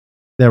kill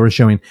that we're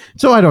showing.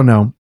 So I don't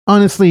know.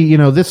 Honestly,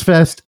 this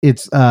fest,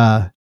 it's...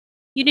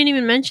 You didn't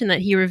even mention that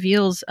he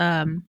reveals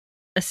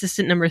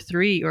assistant number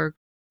 3 or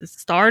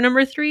star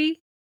number 3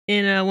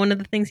 in one of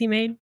the things he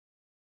made.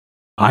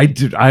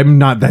 I'm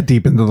not that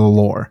deep into the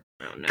lore.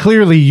 Oh, no.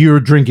 Clearly, you're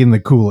drinking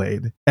the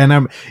Kool-Aid.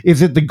 And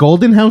is it the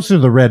Golden House or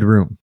the Red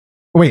Room?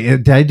 Wait,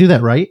 did I do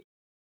that right?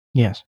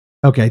 Yes.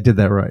 Okay, I did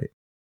that right.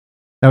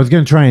 I was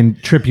going to try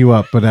and trip you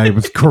up, but I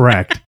was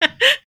correct.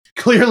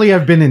 Clearly,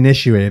 I've been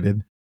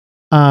initiated.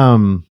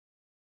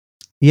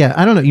 Yeah,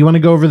 I don't know. You want to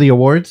go over the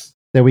awards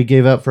that we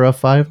gave out for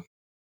F5?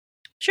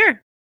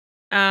 Sure.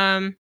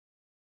 I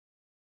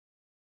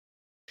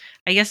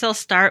guess I'll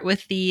start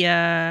with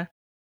the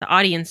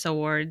audience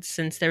awards,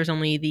 since there's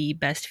only the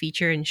best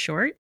feature in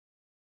short.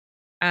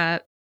 Now,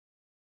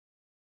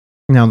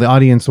 the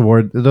audience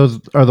award, those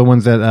are the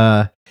ones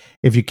that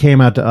if you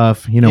came out to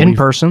UFF, in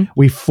person,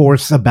 we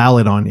force a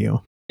ballot on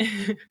you.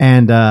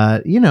 And,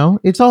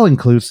 it's all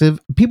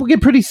inclusive. People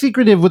get pretty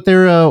secretive with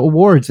their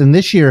awards. And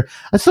this year,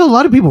 I saw a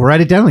lot of people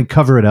write it down and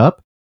cover it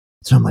up.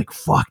 So I'm like,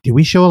 fuck, did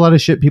we show a lot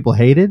of shit people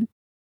hated?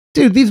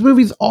 Dude, these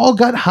movies all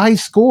got high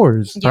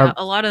scores. Yeah,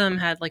 a lot of them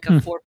had like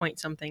a 4 point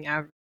something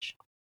average.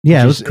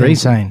 Yeah, it was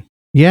crazy. Insane.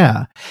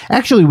 Yeah.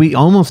 Actually, we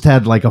almost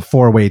had like a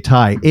 4-way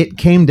tie. It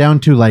came down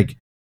to like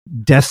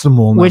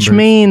decimal numbers. Which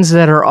means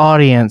that our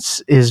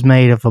audience is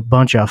made of a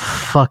bunch of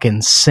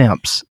fucking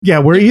simps. Yeah,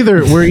 we're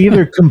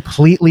either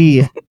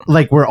completely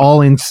like we're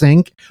all in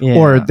sync,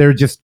 or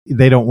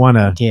they don't want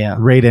to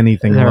rate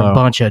anything They're low. A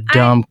bunch of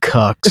dumb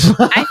cucks.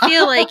 I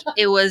feel like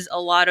it was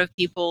a lot of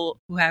people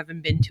who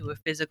haven't been to a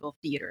physical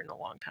theater in a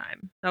long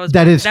time.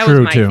 That is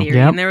true, was my theory.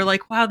 Yep. And they were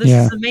like, wow, this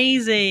is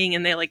amazing.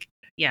 And they like,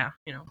 they're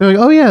like,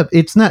 oh yeah,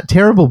 it's not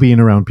terrible being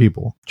around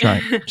people.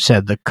 That's right,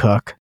 said the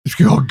cuck.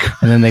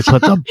 And then they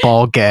put the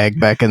ball gag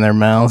back in their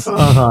mouth.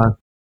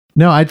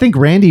 No, I think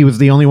Randy was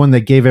the only one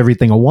that gave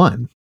everything a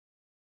 1.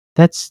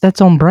 That's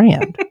on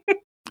brand.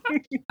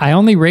 I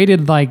only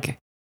rated like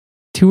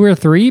 2 or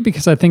 3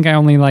 because I think I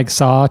only like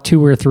saw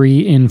 2 or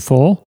 3 in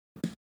full.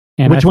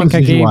 And Which I ones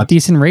think I did you gave watch?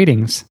 decent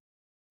ratings.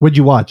 What'd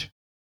you watch?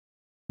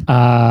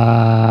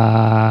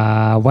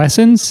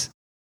 Wesson's.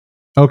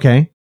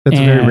 Okay. That's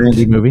a very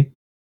Randy movie.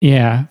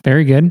 Yeah,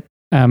 very good.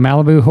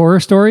 Malibu Horror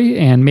Story,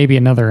 and maybe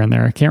another in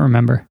there. I can't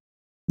remember.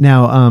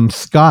 Now,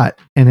 Scott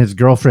and his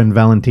girlfriend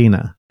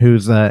Valentina,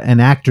 who's an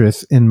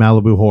actress in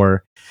Malibu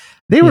Horror,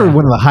 they were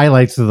one of the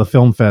highlights of the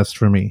film fest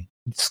for me.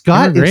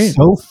 Scott is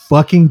so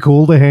fucking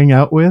cool to hang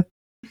out with.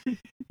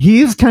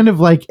 He is kind of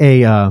like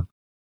a, I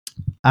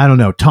don't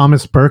know,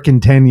 Thomas Burke in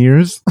 10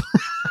 years.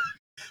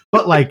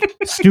 But like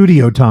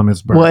studio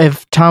Thomas Burke. Well,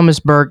 if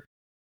Thomas Burke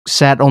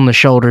sat on the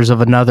shoulders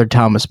of another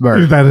Thomas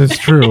Burke. That is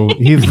true.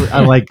 He's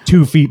like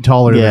 2 feet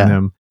taller than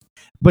him.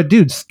 But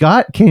dude,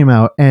 Scott came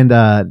out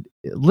and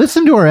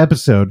listened to our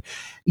episode.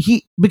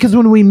 Because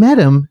when we met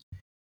him,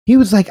 he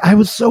was like, I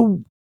was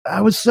so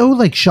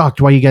like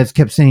shocked why you guys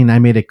kept saying I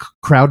made a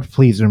crowd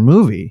pleaser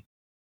movie.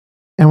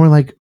 And we're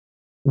like,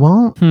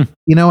 well,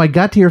 I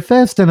got to your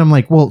fest and I'm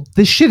like, well,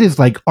 this shit is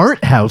like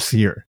art house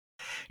here.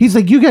 He's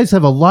like, you guys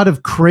have a lot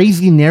of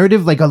crazy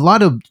narrative, like a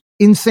lot of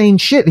insane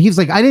shit. He's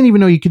like, I didn't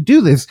even know you could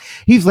do this.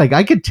 He's like,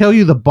 I could tell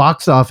you the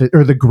box office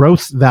or the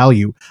gross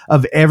value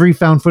of every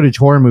found footage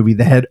horror movie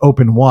that had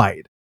opened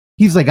wide.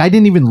 He's like, I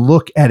didn't even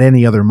look at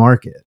any other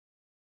market.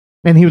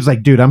 And he was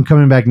like, dude, I'm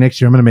coming back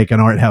next year. I'm going to make an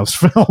art house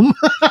film.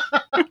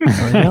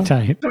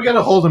 Tight. We got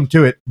to hold him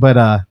to it.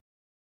 But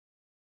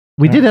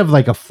we did have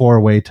like a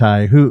 4-way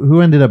tie.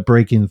 Who ended up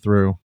breaking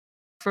through?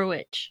 For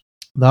which?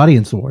 The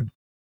audience award.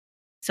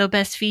 So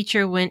best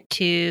feature went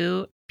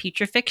to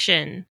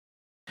Putrefaction.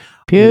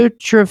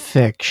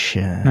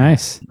 Putrefaction.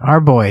 Nice.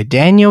 Our boy,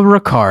 Daniel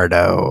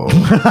Ricciardo.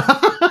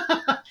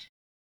 Can't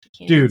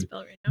even Dude, spell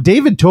it right now.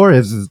 David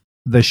Torres is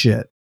the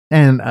shit.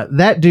 And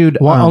that dude...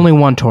 Only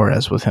one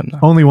Torres with him, though.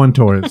 Only one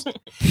Torres.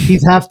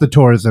 He's half the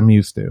Torres I'm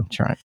used to. That's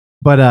right.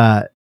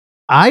 But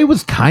I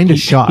was kind of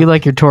shocked. You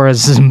like your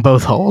Torres in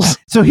both holes.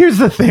 So here's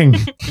the thing.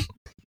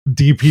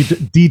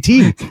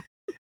 DT.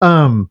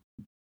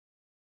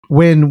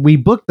 When we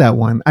booked that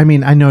one, I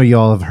mean, I know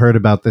y'all have heard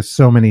about this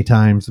so many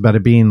times about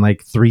it being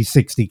like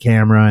 360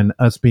 camera and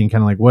us being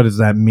kind of like, what does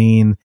that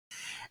mean?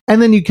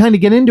 And then you kind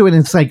of get into it and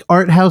it's like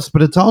art house,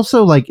 but it's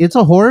also like, it's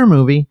a horror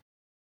movie.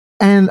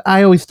 And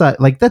I always thought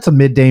like, that's a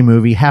midday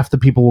movie. Half the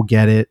people will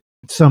get it.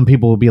 Some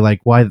people will be like,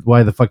 why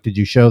the fuck did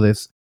you show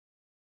this?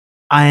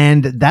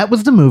 And that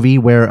was the movie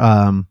where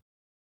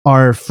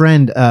our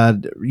friend,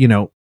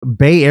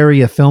 Bay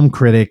Area film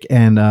critic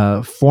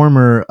and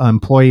former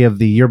employee of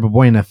the Yerba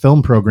Buena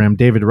film program,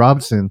 David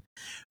Robson,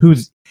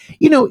 who's,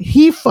 he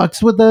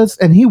fucks with us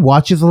and he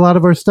watches a lot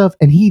of our stuff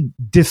and he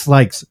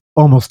dislikes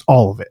almost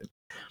all of it.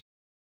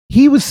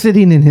 He was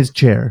sitting in his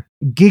chair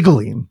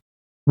giggling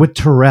with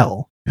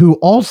Terrell, who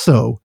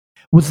also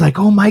was like,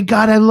 oh my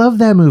God, I love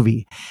that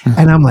movie.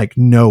 And I'm like,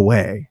 no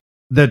way.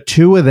 The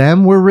two of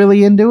them were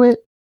really into it.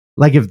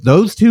 Like if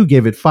those two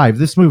gave it 5,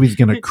 this movie's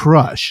going to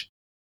crush.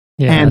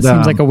 Yeah, and, it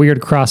seems like a weird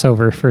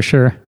crossover for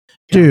sure.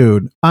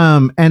 Dude,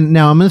 and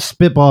now I'm going to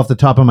spitball off the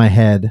top of my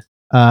head.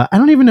 I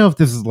don't even know if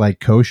this is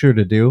like kosher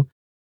to do,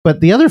 but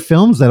the other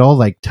films that all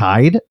like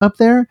tied up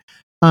there,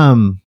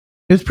 it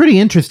was pretty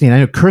interesting. I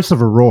know Curse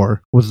of Aurora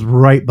was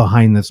right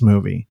behind this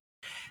movie.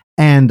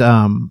 And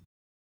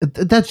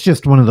that's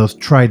just one of those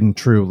tried and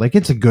true. Like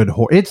it's a good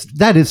horror.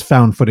 That is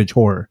found footage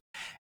horror.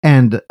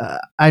 And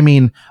I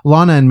mean,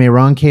 Lana and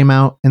Mayron came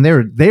out and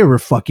they were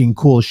fucking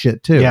cool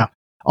shit too. Yeah.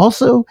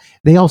 Also,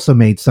 they also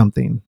made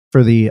something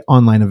for the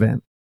online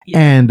event,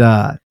 and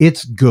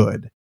it's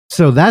good.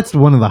 So that's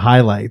one of the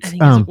highlights. I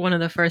think it's one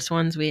of the first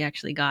ones we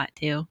actually got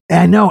too.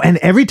 I know, and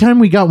every time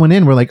we got one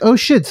in, we're like, "Oh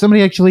shit,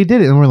 somebody actually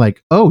did it," and we're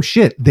like, "Oh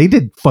shit, they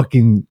did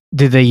fucking."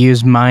 Did they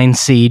use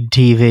Mindseed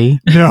TV?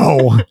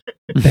 No,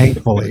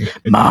 thankfully,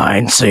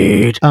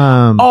 Mindseed.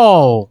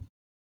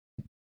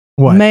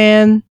 What?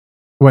 Man,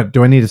 What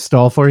do I need to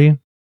stall for you?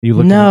 You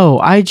look. No,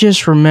 I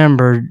just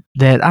remembered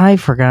that I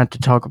forgot to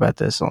talk about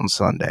this on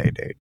Sunday,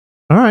 dude.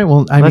 All right,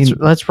 well,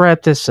 let's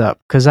wrap this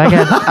up because I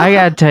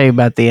got to tell you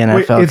about the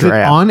NFL Wait, is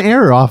draft. it on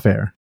air or off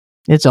air?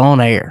 It's on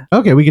air.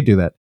 Okay, we could do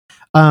that.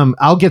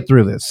 I'll get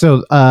through this.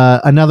 So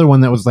another one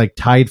that was like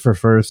tied for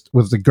first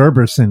was the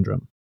Gerber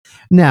syndrome.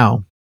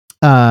 Now,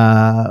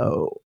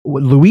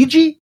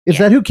 Luigi, is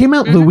that who came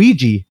out? Mm-hmm.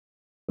 Luigi,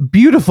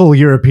 beautiful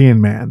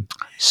European man.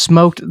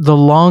 Smoked the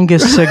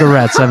longest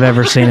cigarettes I've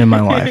ever seen in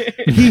my life.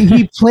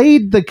 He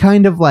played the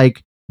kind of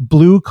like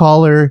blue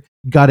collar,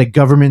 got a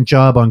government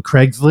job on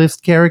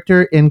Craigslist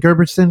character in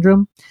Gerber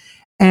syndrome,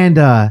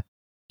 and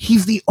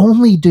he's the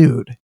only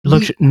dude.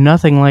 Looks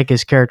nothing like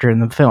his character in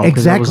the film.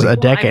 Exactly. It was a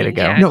decade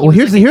ago. Yeah, No, well,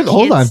 here's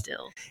hold on.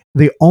 Still.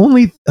 The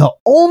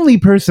only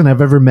person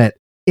I've ever met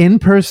in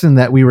person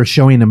that we were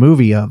showing a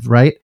movie of,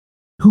 right,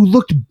 who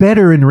looked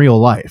better in real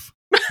life.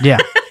 Yeah.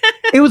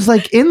 It was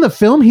like in the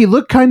film, he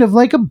looked kind of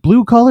like a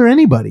blue collar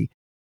anybody.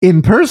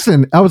 In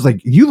person, I was like,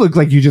 you look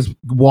like you just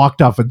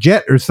walked off a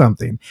jet or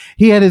something.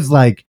 He had his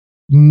like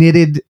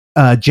knitted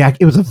jacket.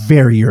 It was a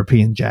very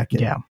European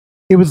jacket. Yeah.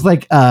 It was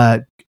like,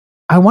 I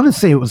want to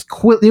say it was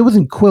quilt. It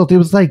wasn't quilt. It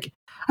was like,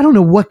 I don't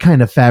know what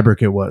kind of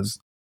fabric it was.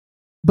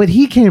 But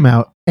he came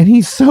out and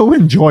he's so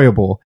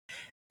enjoyable.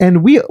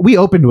 And we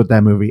opened with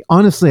that movie.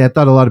 Honestly, I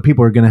thought a lot of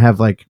people were going to have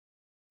like,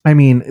 I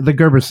mean, the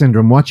Gerber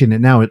syndrome, watching it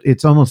now,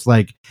 it's almost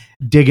like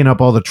digging up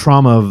all the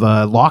trauma of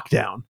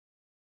lockdown.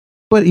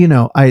 But,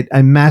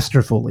 I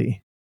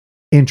masterfully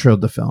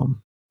introed the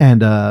film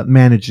and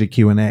managed a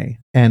Q&A.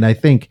 And I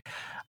think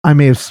I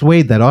may have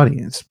swayed that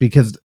audience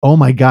because, oh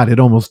my God, it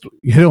almost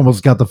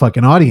got the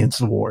fucking audience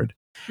award,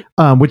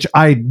 which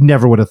I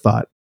never would have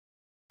thought.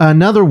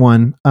 Another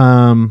one,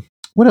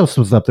 what else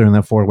was up there in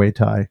that 4-way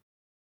tie?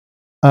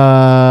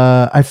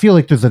 I feel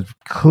like there's a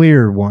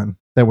clear one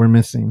that we're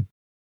missing.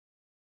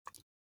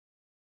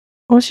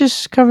 Let's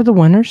just cover the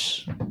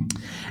winners.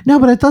 No,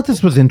 but I thought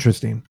this was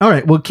interesting. All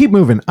right, well, keep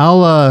moving.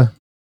 I'll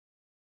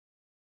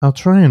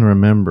try and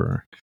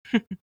remember.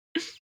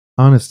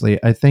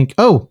 Honestly, I think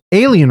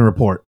Alien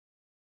Report.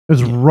 It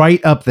was right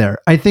up there.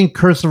 I think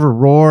Curse of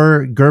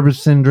Aurora, Gerber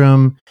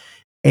syndrome,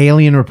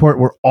 Alien Report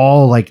were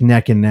all like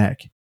neck and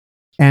neck.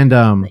 And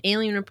the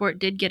Alien Report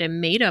did get a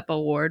made-up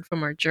award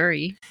from our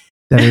jury.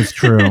 That is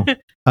true.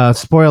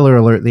 Spoiler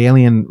alert, the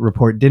Alien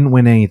Report didn't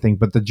win anything,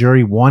 but the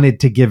jury wanted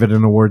to give it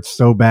an award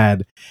so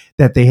bad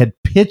that they had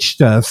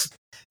pitched us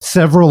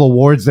several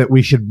awards that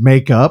we should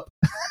make up.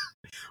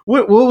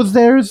 What was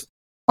theirs?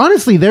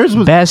 Honestly, theirs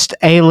was... Best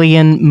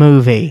Alien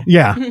Movie.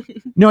 Yeah.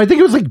 No, I think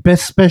it was like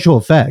Best Special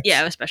Effects.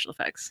 Yeah, it was special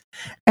effects.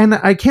 And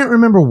I can't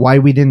remember why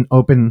we didn't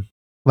open,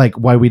 like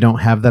why we don't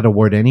have that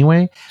award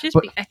anyway.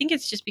 I think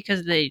it's just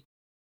because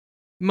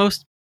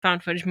most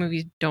found footage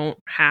movies don't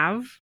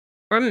have,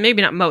 or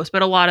maybe not most,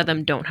 but a lot of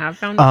them don't have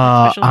found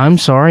special I'm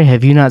effects. sorry.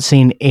 Have you not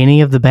seen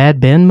any of the Bad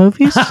Ben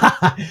movies?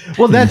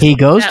 Well, that's He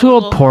goes That to a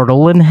little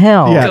portal in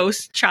hell. Yeah.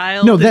 Ghost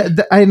child. no,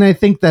 and I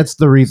think that's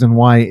the reason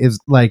why is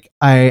like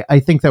I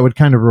think that would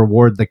kind of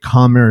reward the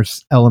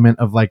commerce element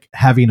of like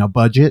having a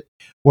budget.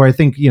 Where I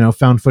think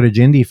found footage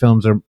indie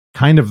films are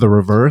kind of the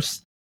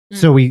reverse.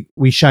 So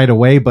we shied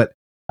away, but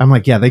I'm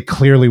like, yeah, they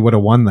clearly would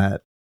have won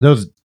that.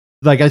 Those,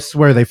 like, I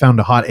swear they found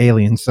a hot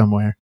alien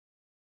somewhere.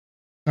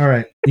 All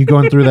right, you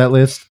going through that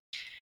list?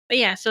 But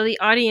yeah, so the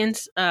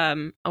audience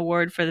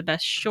award for the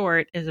best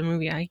short is a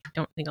movie I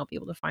don't think I'll be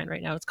able to find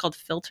right now. It's called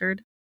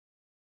Filtered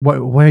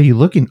Why are you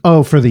looking?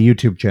 Oh, for the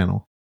YouTube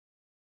channel.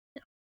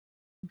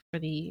 for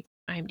the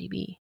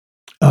IMDb.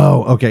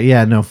 Oh, okay,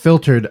 yeah, no,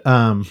 Filtered.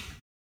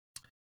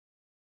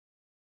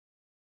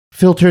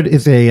 Filtered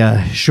is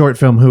a short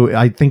film who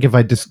I think if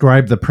I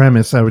described the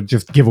premise, I would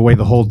just give away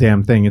the whole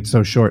damn thing. It's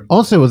so short.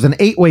 Also, it was an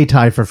 8-way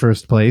tie for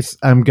first place.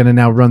 I'm going to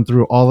now run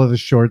through all of the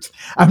shorts.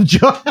 I'm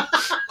just...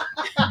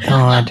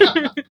 God.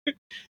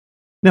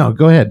 No,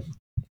 go ahead.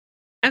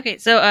 Okay,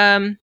 so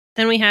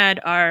then we had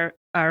our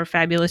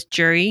fabulous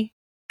jury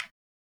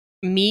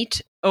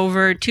meet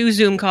over 2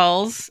 Zoom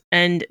calls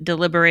and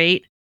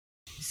deliberate.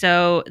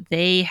 So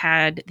they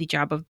had the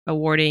job of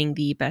awarding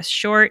the best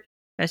short,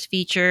 best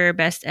feature,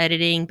 best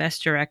editing,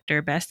 best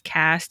director, best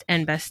cast,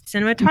 and best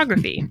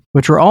cinematography.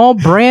 Which were all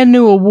brand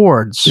new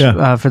awards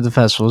Yeah. for the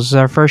festival. This is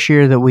our first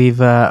year that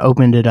we've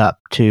opened it up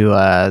to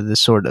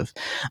this sort of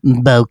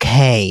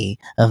bouquet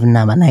of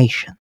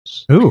nominations.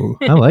 Ooh,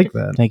 I like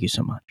that. Thank you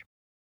so much.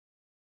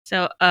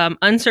 So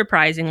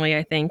unsurprisingly,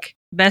 I think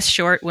best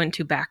short went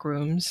to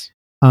Backrooms,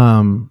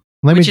 Let me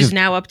which just is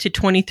now up to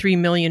 23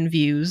 million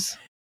views.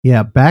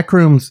 Yeah,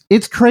 Backrooms.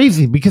 It's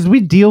crazy because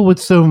we deal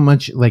with so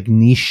much like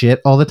niche shit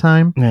all the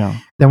time Yeah.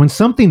 that when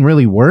something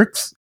really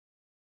works,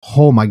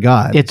 oh my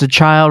god. It's a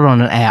child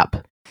on an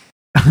app.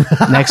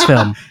 Next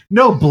film.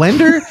 No,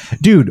 Blender?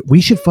 Dude,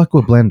 we should fuck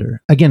with Blender.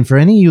 Again, for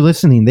any of you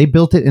listening, they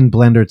built it in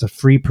Blender. It's a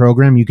free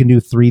program. You can do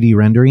 3D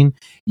rendering.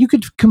 You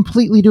could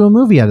completely do a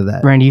movie out of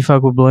that. Randy, you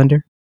fuck with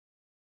Blender?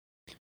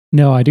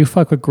 No, I do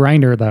fuck with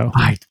Grinder though.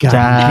 I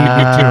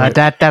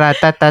got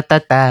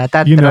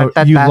you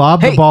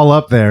lob the ball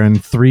up there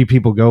and 3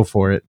 people go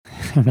for it.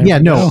 There Yeah,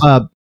 we no,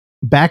 go.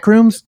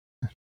 Backrooms?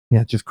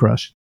 Yeah, just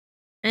crush.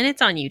 And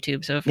it's on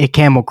YouTube, so It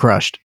camel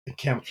crushed.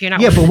 if you're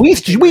not Yeah, but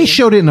we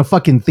showed it in a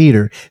fucking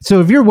theater.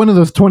 So if you're one of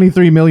those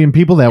 23 million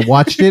people that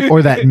watched it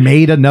or that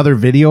made another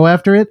video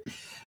after it,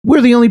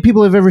 we're the only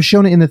people who've ever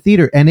shown it in the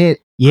theater, and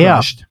it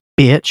crushed.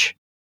 Bitch.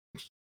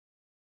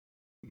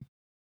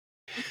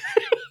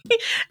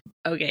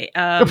 Okay.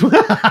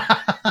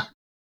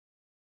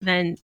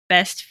 Then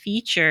best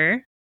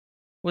feature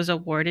was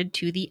awarded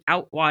to The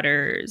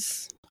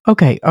Outwaters.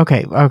 Okay.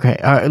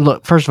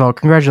 Look, first of all,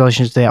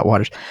 congratulations to the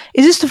Outwaters.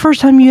 Is this the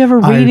first time you ever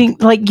reading?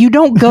 Like, you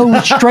don't go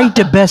straight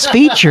to best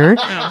feature.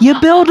 No. You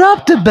build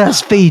up to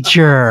best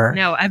feature.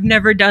 No, I've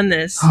never done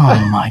this.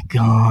 Oh my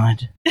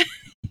god.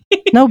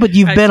 No, but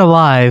you've I- been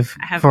alive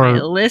I have for. my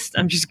list.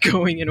 I'm just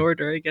going in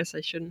order. I guess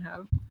I shouldn't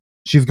have.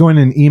 She's going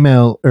in an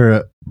email,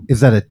 or is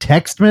that a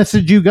text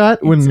message you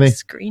got when It's they? a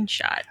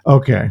screenshot.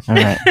 Okay. All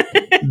right.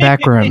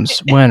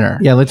 Backrooms winner.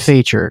 Yeah, let's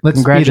feature. let's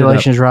speed it up.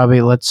 Congratulations,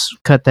 Robbie. Let's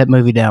cut that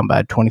movie down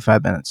by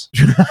 25 minutes.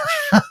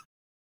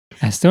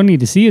 I still need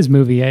to see his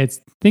movie. I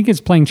think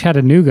it's playing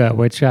Chattanooga,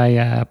 which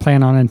I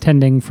plan on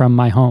attending from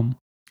my home.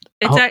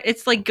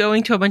 It's like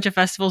going to a bunch of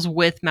festivals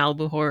with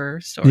Malibu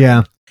Horror Story.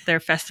 Yeah, Their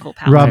festival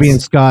palace. Robbie and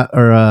Scott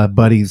are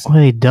buddies.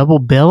 Wait, double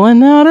billing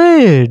now,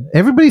 dude?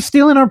 Everybody's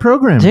stealing our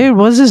program. Dude,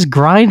 what's this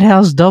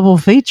Grindhouse double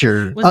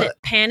feature? Was it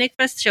Panic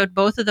Fest? Showed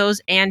both of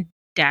those and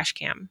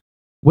Dashcam.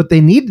 What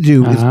they need to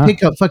do is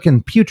pick up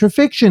fucking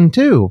Putrefaction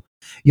too.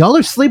 Y'all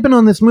are sleeping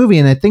on this movie,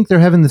 and I think they're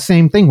having the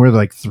same thing where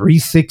they're like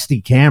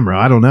 360 camera.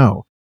 I don't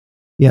know.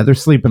 Yeah, they're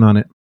sleeping on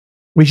it.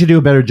 We should do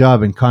a better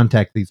job and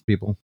contact these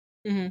people.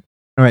 Mm-hmm.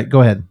 All right,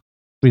 go ahead.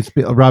 Please,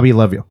 Robbie,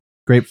 love you.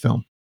 Great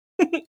film.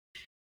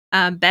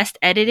 Best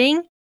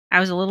editing. I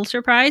was a little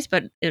surprised,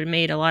 but it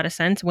made a lot of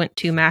sense. Went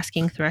to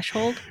Masking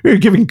Threshold. You're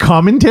giving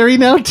commentary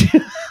now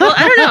too? Well,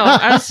 I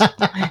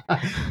don't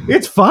know.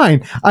 It's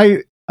fine.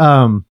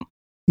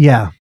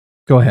 Yeah,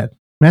 go ahead.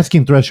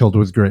 Masking Threshold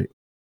was great.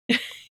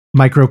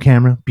 Micro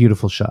camera,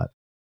 beautiful shot.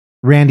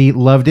 Randy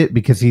loved it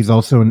because he's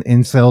also an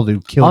incel who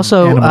kills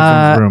animals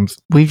in his rooms.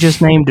 We've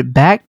just named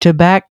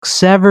back-to-back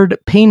severed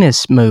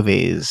penis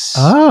movies.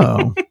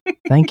 Oh,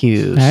 Thank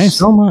you Nice.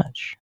 so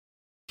much.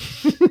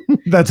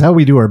 that's how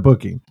we do our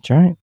booking. That's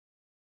right.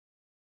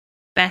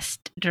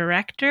 Best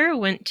director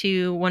went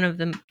to one of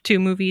the 2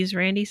 movies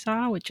Randy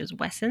saw, which is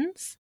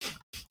Wesson's.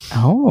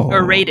 Oh.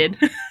 Or Rated,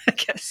 I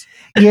guess.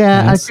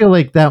 Yeah, Nice. I feel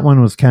like that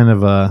one was kind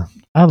of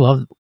I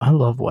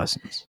love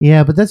Wesson's.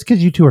 yeah, but that's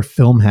because you 2 are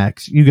film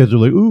hacks. You guys are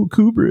like, ooh,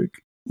 Kubrick.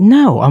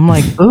 No, I'm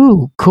like,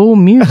 ooh, cool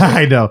music.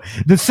 I know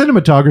the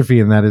cinematography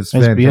in that is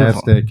It's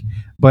fantastic,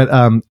 but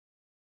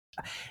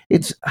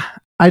it's.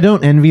 I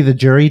don't envy the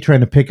jury trying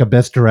to pick a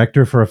best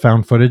director for a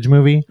found footage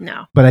movie,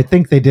 No. but I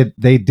think they did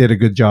a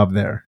good job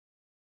there.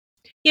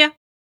 Yeah,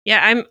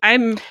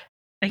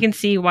 I can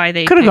see why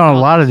they Could have picked gone a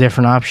all lot of those.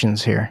 different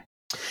options here.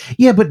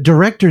 Yeah, but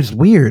director's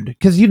weird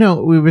because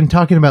we've been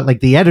talking about like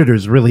the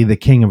editor's really the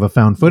king of a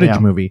found footage Yeah.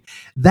 movie.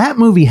 That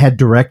movie had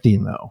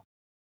directing though.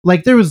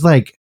 Like there was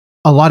like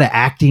a lot of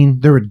acting.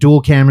 There were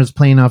dual cameras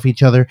playing off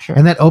each other, Sure.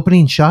 and that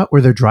opening shot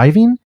where they're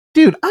driving,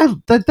 dude,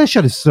 that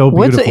shot is so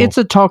Well, beautiful. it's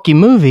a talkie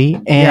movie,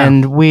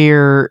 and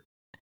we're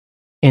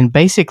in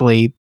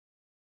basically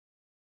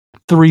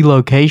 3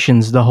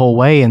 locations the whole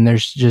way, and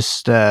there's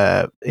just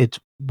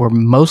we're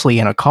mostly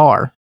in a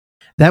car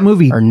that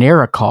movie or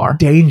near a car.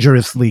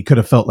 dangerously could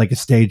have felt like a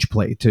stage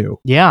play too,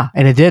 Yeah,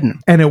 and it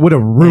didn't. and it would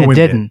have ruined it.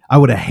 didn't. I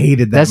would have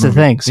hated that. That's movie.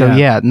 the thing.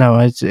 So no,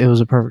 it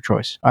was a perfect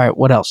choice. All right,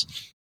 what else?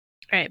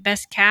 All right,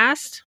 best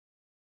cast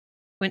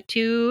went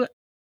to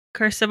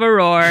Curse of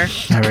Aurora.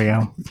 There we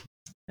go.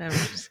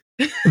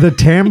 The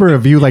timbre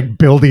of you like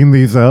building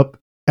these up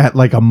at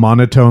like a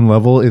monotone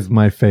level is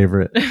my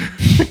favorite.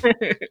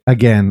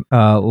 Again,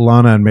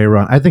 Lana and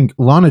Mayron. I think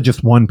Lana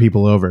just won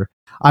people over.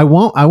 I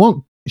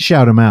won't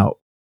shout him out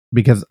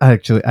because I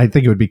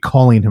think it would be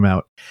calling him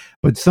out.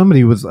 But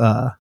somebody was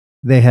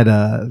they had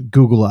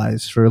Google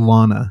eyes for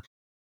Lana,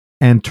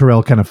 and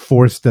Terrell kind of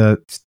forced a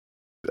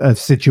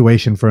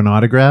situation for an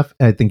autograph.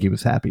 I think he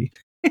was happy.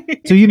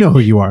 So you know who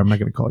you are. I'm not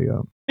going to call you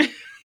out.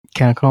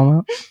 Can I call him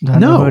out? Do I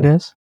No. know who it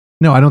is?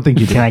 No, I don't think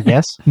you did. Can I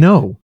guess?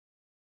 No,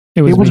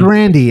 It was me.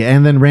 Randy,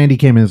 and then Randy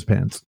came in his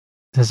pants.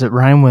 Does it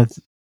rhyme with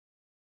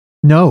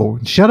No,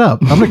 shut up.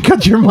 I'm going to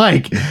cut your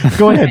mic.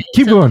 Go ahead.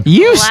 Keep going.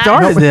 you Last-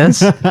 started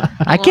this?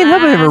 I can't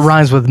help it if it Last-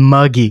 rhymes with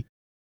muggy.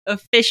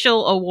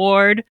 Official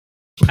award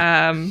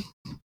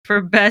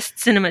for best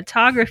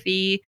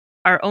cinematography.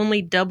 Our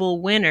only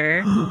double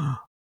winner,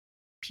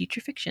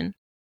 Future Fiction.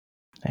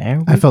 There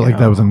we I felt like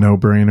that was a go.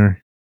 no-brainer.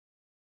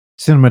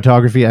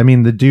 Cinematography, I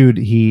mean, the dude,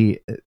 he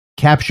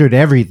captured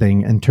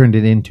everything and turned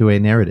it into a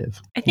narrative.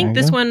 I think There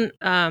you this go.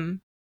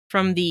 one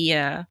from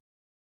the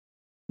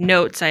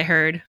notes I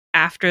heard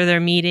after their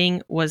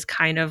meeting was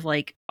kind of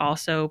like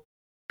also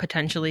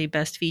potentially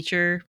best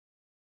feature.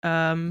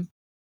 Potential.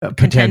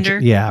 Contender.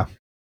 Yeah.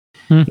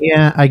 Hmm.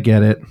 Yeah, I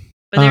get it.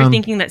 But they were Um,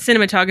 thinking that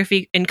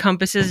cinematography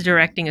encompasses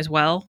directing as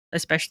well,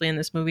 especially in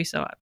this movie.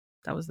 So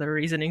that was their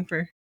reasoning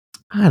for.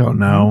 I don't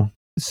know.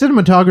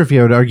 Cinematography,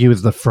 I would argue,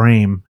 is the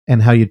frame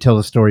and how you tell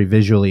the story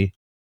visually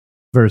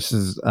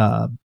versus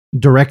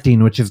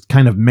directing, which is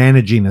kind of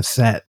managing a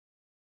set,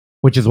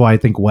 which is why I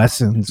think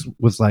Wesson's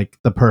was like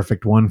the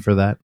perfect one for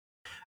that.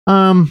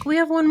 We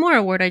have one more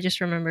award I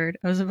just remembered.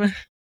 I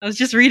was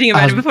just reading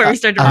about I was- it before we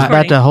started I was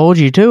recording. about to hold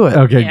you to it.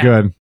 Okay, Yeah.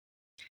 good.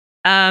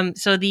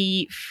 So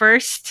the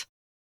first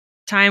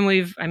time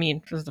this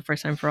is the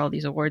first time for all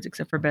these awards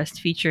except for best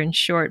feature and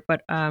short,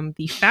 but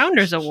the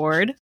Founders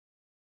Award,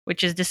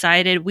 which is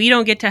decided, we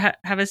don't get to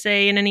have a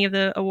say in any of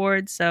the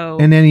awards. So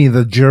And any of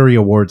the jury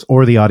awards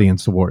or the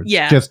audience awards.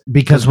 Yeah. Just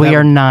because Because we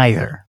are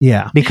neither.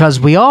 Yeah. Because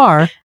we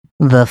are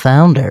the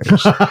founders.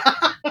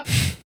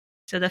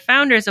 So the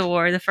Founders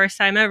Award, the first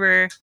time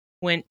ever,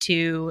 went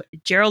to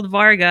Gerald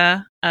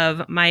Varga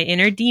of My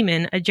Inner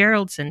Demon, a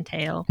Geraldson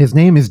Tale. His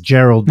name is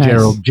Gerald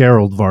Nice.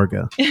 Gerald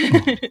Varga.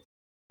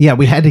 Yeah,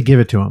 we had to give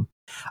it to him.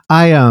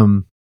 I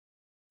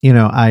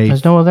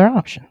There's no other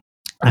option.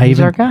 I He's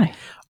even- our guy.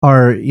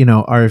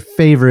 our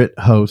favorite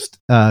host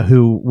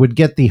who would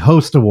get the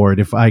host award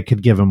if I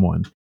could give him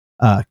one.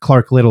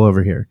 Clark Little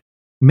over here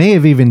may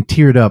have even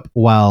teared up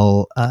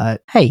while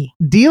Hey,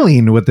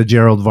 dealing with the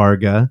Gerald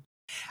Varga.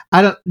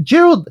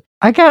 Gerald.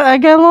 I got a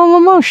little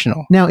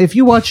emotional. Now, if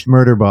you watched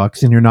Murder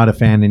Box and you're not a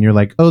fan and you're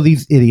like, oh,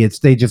 these idiots,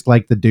 they just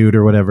like the dude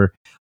or whatever,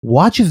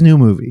 watch his new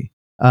movie.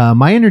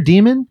 My Inner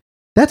Demon,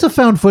 that's a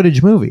found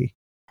footage movie.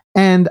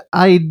 And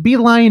I'd be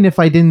lying if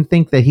I didn't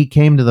think that he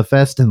came to the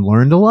fest and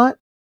learned a lot.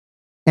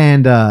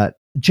 And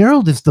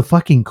Gerald is the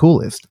fucking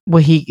coolest.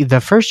 Well,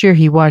 the first year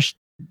he watched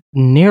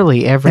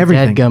nearly every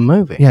Everything. Dadgum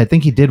movie. Yeah, I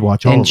think he did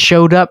watch all And of them.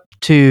 showed up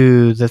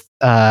to the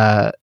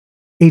ATA.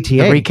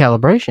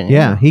 recalibration.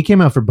 Yeah, he came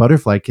out for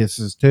Butterfly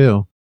Kisses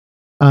too.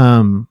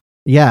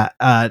 Yeah.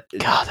 God,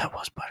 that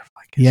was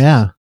Butterfly Kisses.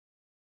 Yeah.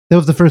 That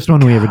was the first one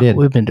we ever did.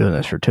 We've been doing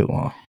this for too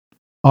long.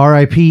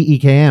 R.I.P.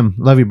 EKM.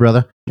 Love you,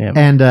 brother. Yeah.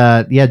 And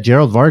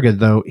Gerald Varga,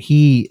 though,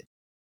 he's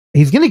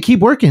going to keep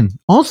working.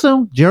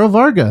 Also, Gerald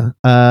Varga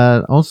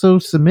also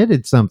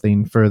submitted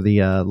something for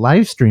the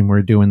live stream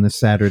we're doing this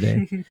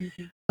Saturday.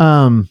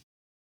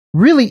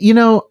 Really, It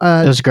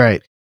was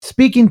great.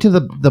 speaking to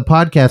the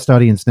podcast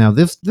audience now,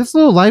 this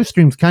little live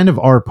stream's kind of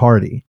our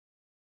party.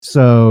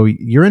 So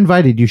you're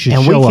invited. You should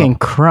And show we up. can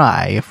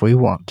cry if we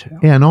want to.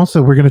 Yeah, and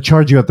also we're going to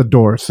charge you at the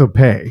door, so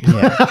pay.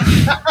 Yeah.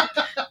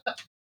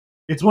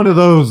 It's one of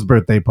those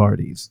birthday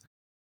parties.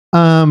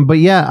 But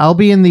yeah, I'll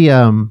be in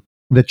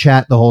the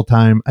chat the whole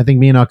time. I think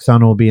me and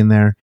Oksana will be in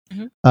there.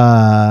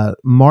 Mhm.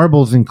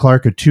 Marbles and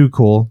Clark are too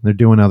cool. They're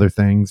doing other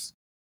things.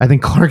 I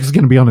think Clark is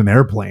going to be on an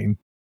airplane.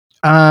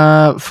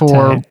 For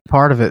Tight.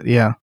 part of it,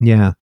 yeah.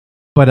 Yeah.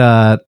 But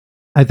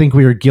I think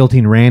we were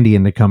guilting Randy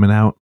into coming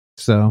out.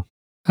 So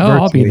Oh,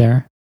 I'll be Virtually.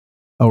 there.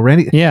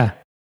 Randy. Yeah.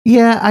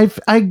 Yeah, I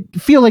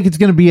feel like it's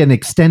going to be an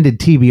extended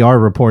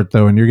TBR report,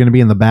 though, and you're going to be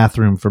in the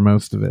bathroom for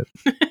most of it.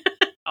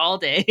 All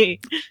day.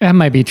 That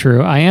might be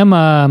true. I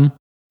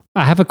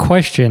have a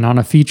question on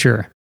a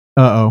feature.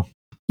 Uh-oh.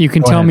 You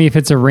can tell me if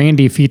it's a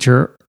Randy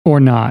feature or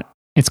not.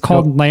 It's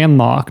called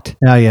Landlocked.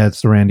 Oh, yeah,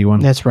 it's the Randy one.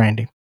 That's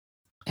Randy.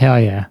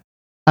 Hell yeah.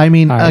 I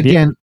mean, right,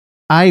 again,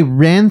 I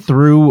ran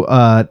through,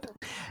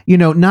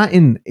 not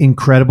in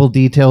incredible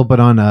detail, but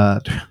on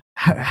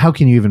how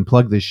can you even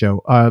plug this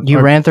show? You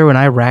ran through and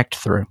I racked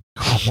through.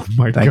 Oh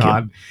my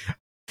God.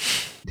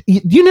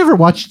 You never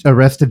watched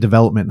Arrested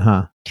Development,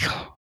 huh?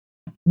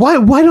 Why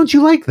don't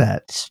you like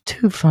that? It's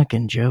too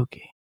fucking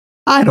jokey.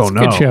 I don't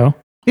know. Good show.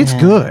 It's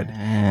good.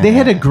 They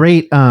had a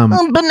great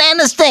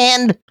banana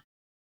stand.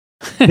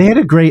 They had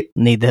a great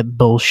Need that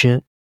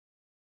bullshit.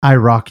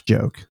 Iraq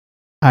joke.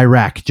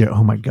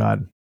 Oh my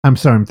God. I'm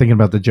sorry, I'm thinking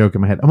about the joke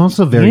in my head. I'm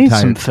also You very need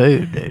tired. some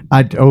food, dude.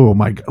 Oh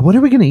my God. What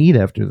are we going to eat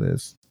after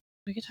this?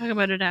 We can talk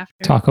about it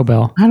after. Taco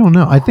Bell. I don't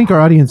know. I think our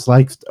audience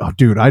likes. Oh,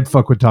 dude, I'd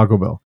fuck with Taco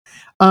Bell.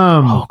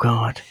 Oh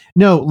God.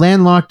 No,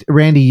 Landlocked,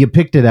 Randy, you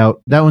picked it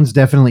out. That one's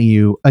definitely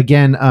you.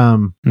 Again,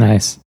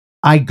 Nice.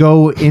 I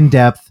go in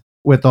depth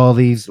with all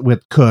these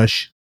with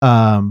Kush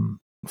from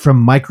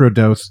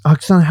Microdose.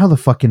 Oksana, how the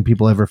fuck can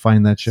people ever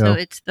find that show? So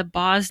it's the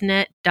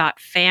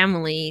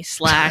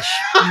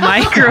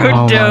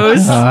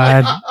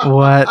bosnet.family/microdose Oh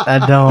what?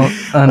 I don't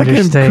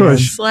understand.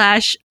 Kush.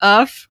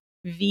 /UFF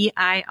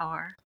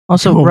VIR.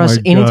 Also, Oh Russ, my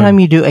God. anytime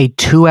you do a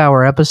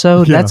 2-hour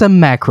episode, Yeah. that's a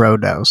macro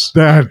dose.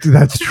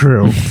 That's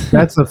true.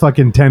 That's a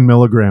fucking 10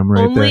 milligram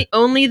right there.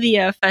 Only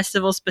the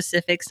festival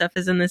specific stuff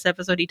is in this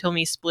episode. He told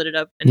me he split it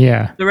up, and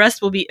Yeah. the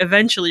rest will be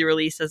eventually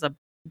released as a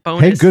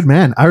bonus. Hey, good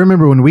man. I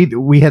remember when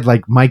we had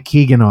like Mike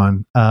Keegan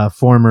on,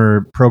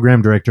 former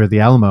program director at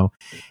the Alamo,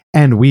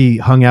 and we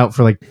hung out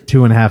for like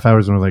 2.5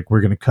 hours and we're like,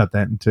 we're going to cut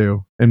that in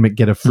two and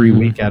get a free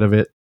week out of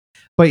it.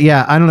 But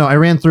yeah, I don't know. I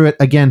ran through it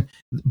again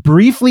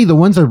briefly. The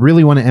ones I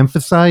really want to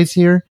emphasize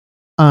here.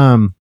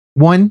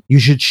 One, you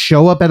should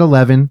show up at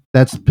 11.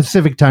 That's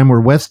Pacific time. We're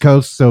West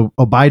Coast, so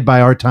abide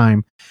by our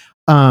time.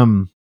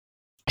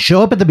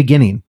 Show up at the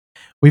beginning.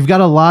 We've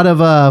got a lot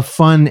of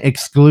fun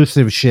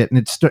exclusive shit,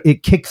 and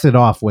it kicks it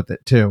off with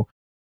it too.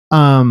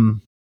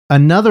 Another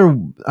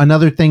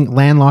thing,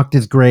 Landlocked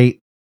is great.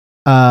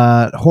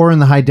 Horror in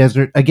the High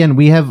Desert. Again,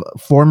 we have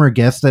former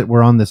guests that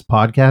were on this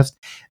podcast.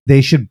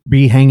 They should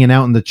be hanging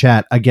out in the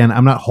chat. Again,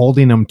 I'm not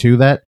holding them to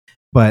that,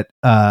 but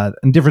on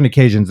different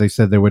occasions they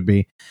said there would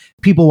be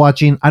people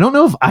watching. I don't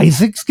know if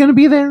Isaac's going to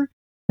be there.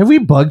 Have we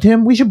bugged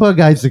him? We should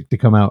bug Isaac to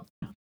come out.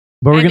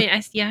 But I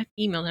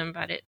emailed him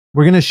about it.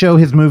 we're going to show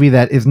his movie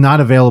that is not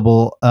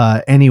available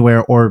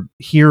anywhere or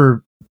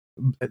here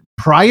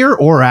prior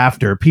or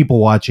after people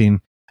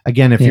watching.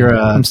 Again, if you're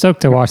I'm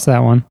stoked to watch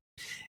that one.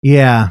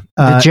 Yeah.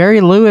 The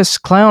Jerry Lewis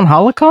Clown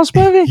Holocaust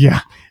movie?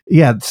 Yeah.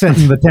 Set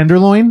in the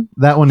Tenderloin.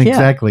 That one, Yeah.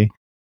 exactly.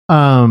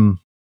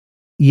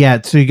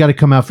 Yeah. So you got to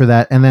come out for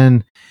that. And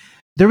then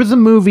there was a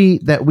movie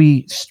that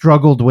we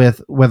struggled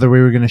with whether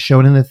we were going to show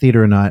it in the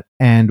theater or not.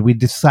 And we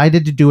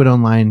decided to do it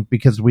online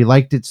because we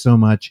liked it so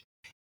much.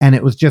 And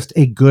it was just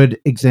a good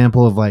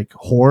example of like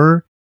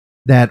horror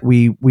that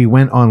we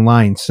went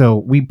online. So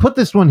we put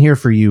this one here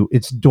for you.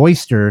 It's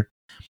Doister.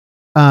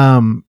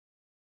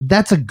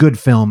 That's a good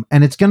film,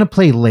 and it's going to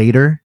play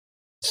later.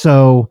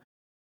 So,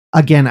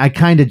 again, I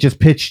kind of just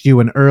pitched you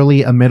an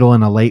early, a middle,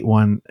 and a late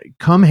one.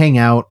 Come hang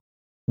out.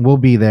 We'll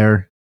be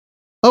there.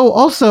 Oh,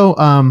 also,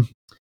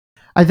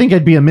 I think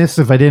I'd be amiss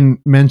if I didn't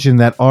mention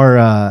that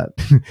our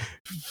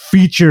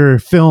feature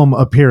film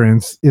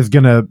appearance is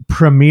going to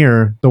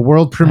premiere. The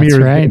world premiere is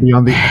going to be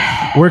on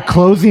the... We're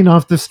closing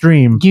off the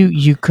stream.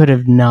 You could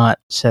have not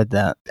said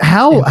that.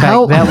 How?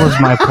 That was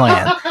my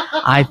plan.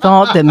 I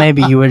thought that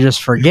maybe you would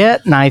just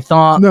forget, and I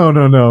thought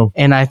No.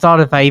 And I thought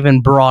if I even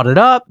brought it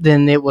up,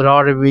 then it would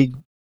already be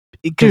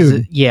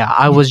because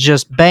I was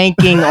just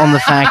banking on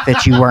the fact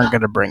that you weren't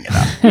going to bring it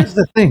up. Here's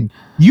the thing: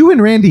 you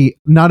and Randy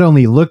not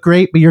only look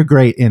great, but you're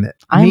great in it.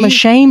 I'm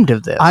ashamed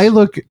of this. I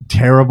look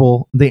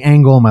terrible. The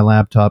angle on my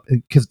laptop,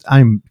 because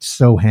I'm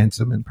so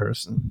handsome in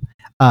person.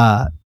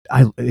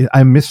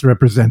 I'm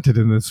misrepresented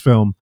in this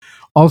film.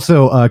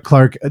 Also,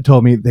 Clark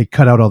told me they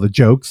cut out all the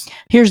jokes.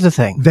 Here's the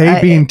thing.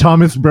 Being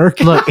Thomas Burke.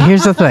 Look,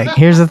 here's the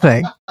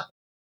thing.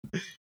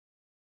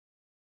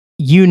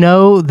 You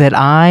know that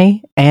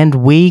I and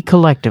we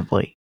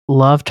collectively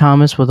love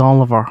Thomas with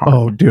all of our heart.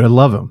 Oh, dude, I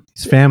love him.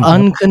 He's family.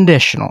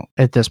 Unconditional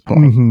at this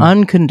point. Mhm.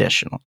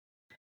 Unconditional.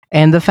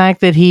 And the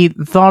fact that he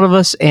thought of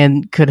us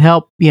and could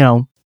help,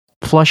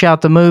 flush out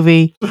the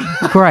movie,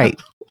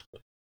 great.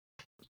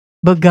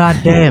 But God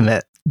damn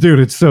it. Dude,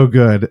 it's so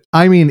good.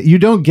 I mean, you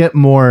don't get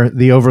more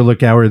The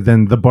Overlook Hour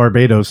than the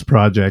Barbados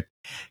Project.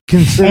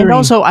 Considering... And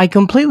also, I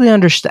completely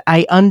understand.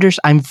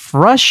 I'm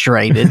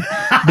frustrated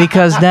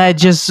because I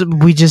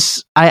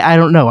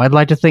don't know. I'd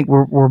like to think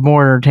we're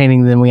more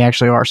entertaining than we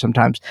actually are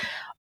sometimes.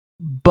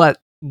 But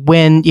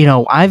when,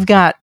 I've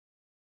got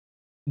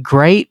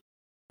great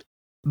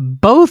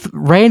both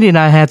Randy and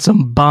I had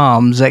some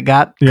bombs that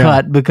got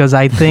cut because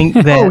I think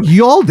that. Oh,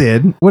 y'all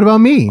did. What about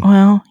me?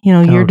 Well,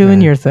 you're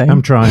doing your thing.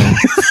 I'm trying.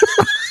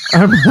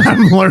 I'm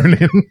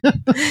learning.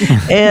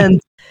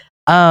 And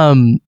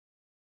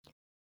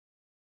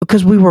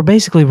because we were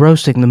basically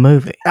roasting the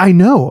movie. I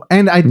know.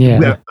 And I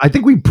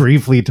think we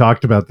briefly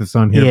talked about this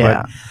on here,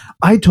 but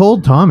I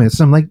told Thomas,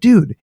 I'm like,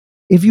 dude,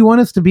 if you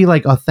want us to be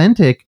like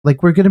authentic,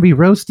 like we're going to be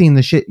roasting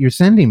the shit you're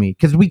sending me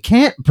because we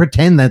can't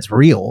pretend that's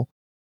real.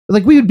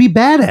 Like we would be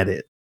bad at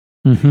it.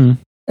 Mm-hmm.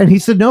 And he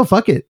said, no,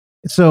 fuck it.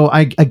 So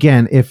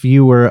again, if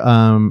you were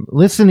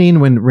listening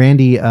when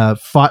Randy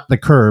fought the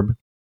curb,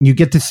 you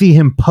get to see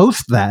him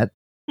post that.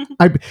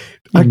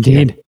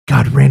 Indeed.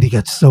 God, Randy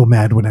got so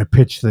mad when I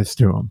pitched this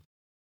to him.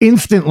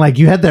 Instant, like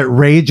you had that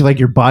rage, like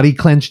your body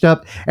clenched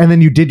up, and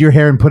then you did your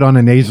hair and put on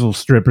a nasal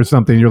strip or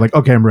something. You're like,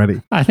 okay, I'm ready.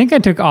 I think I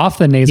took off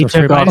the nasal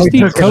strip. I just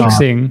need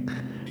coaxing.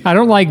 I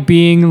don't like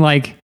being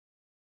like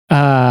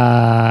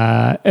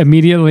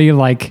immediately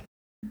like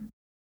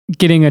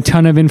getting a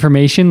ton of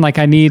information. Like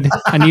I need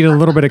a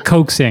little bit of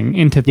coaxing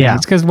into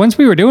things because once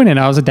we were doing it,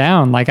 I was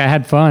down. Like I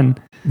had fun.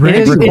 It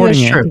is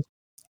true.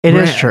 It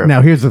is true.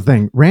 Now here's the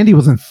thing: Randy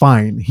wasn't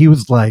fine. He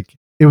was like.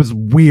 It was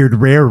weird,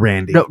 rare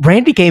Randy. No,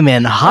 Randy came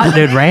in hot,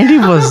 dude. Randy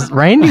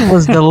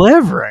was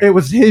delivering. It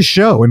was his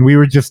show, and we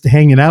were just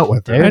hanging out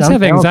with him. I just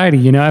have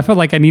anxiety, I felt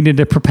like I needed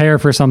to prepare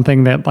for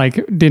something that like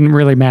didn't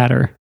really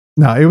matter.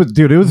 No, it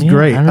was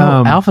great.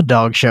 Alpha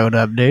Dog showed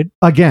up, dude.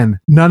 Again,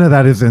 none of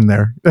that is in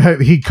there.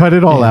 He cut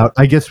it all out.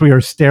 I guess we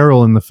are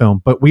sterile in the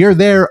film, but we are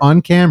there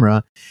on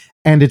camera,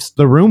 and it's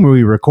the room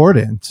we record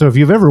in. So if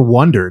you've ever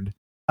wondered,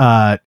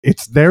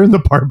 it's there in the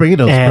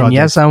Barbados project.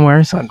 Yes, I'm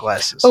wearing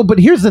sunglasses. Oh, but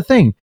here's the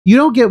thing. You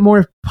don't get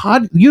more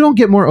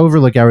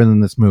Overlook hour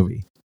than this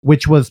movie,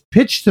 which was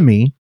pitched to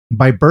me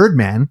by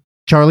Birdman,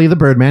 Charlie the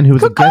Birdman, who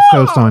was a guest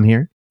host on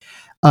here.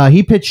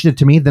 He pitched it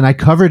to me, then I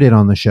covered it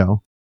on the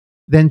show.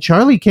 Then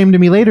Charlie came to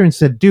me later and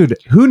said, dude,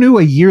 who knew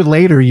a year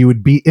later you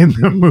would be in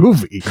the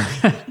movie?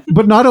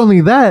 But not only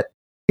that,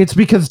 it's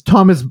because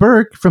Thomas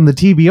Burke from the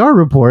TBR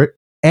report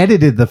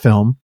edited the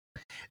film.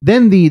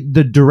 Then the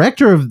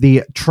director of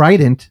the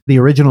Trident, the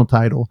original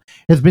title,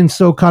 has been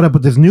so caught up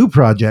with this new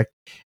project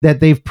that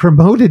they've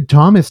promoted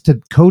Thomas to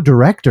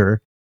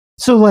co-director.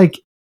 So like,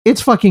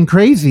 it's fucking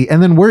crazy.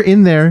 And then we're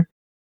in there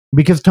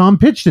because Tom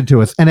pitched it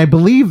to us. And I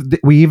believe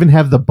that we even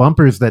have the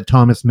bumpers that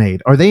Thomas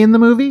made. Are they in the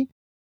movie?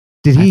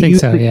 Did he think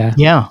so, yeah.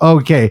 Yeah.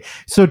 Okay.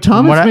 So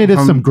Thomas made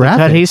us some graphics.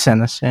 That he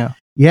sent us, yeah.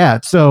 Yeah.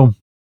 So,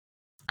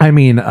 I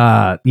mean,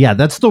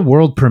 that's the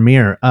world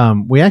premiere.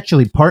 We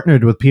actually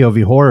partnered with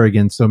POV Horror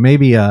again. So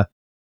maybe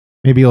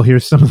you'll hear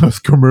some of those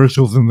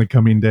commercials in the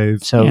coming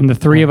days. So, and the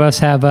three of us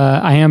have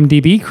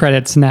IMDb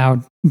credits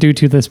now due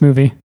to this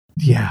movie.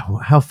 Yeah.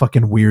 How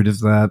fucking weird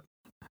is that?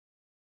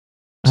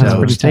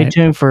 So stay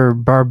tuned for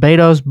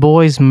Barbados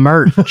Boys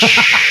merch.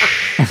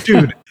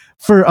 Dude.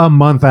 For a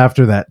month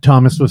after that,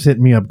 Thomas was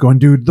hitting me up going,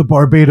 dude, the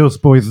Barbados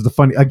Boys is the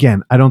funny.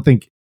 Again, I don't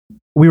think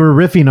we were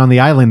riffing on the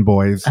Island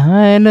Boys.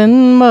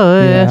 Island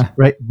Boys. Yeah.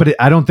 Right. But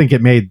I don't think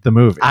it made the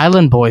movie.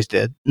 Island Boys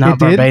did, not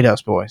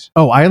Barbados Boys.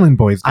 Oh, Island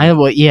Boys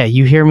did. Yeah,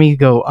 you hear me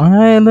go,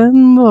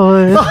 Island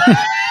Boys.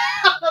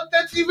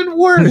 That's even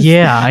worse.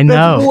 Yeah, I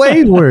know. That's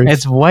way worse.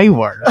 It's way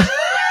worse.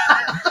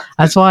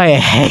 That's why I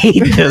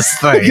hate this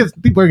thing. Because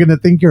people are going to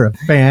think you're a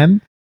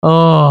fan.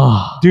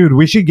 Oh, dude,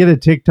 we should get a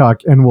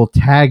TikTok and we'll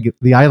tag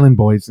the Island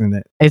Boys in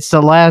it. It's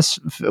the last.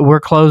 We're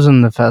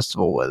closing the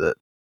festival with it.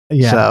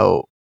 Yeah.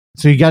 So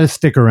you got to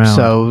stick around.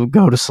 So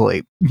go to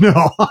sleep.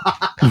 No.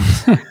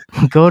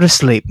 Go to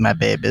sleep, my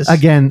babies.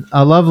 Again,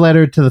 a love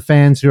letter to the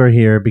fans who are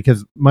here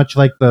because much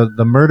like the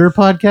murder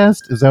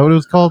podcast, is that what it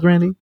was called,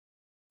 Randy?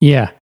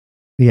 Yeah.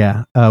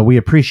 Yeah, we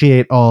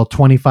appreciate all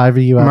 25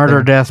 of you out Murder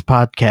there. Death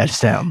Podcast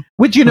Town.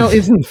 Which,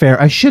 isn't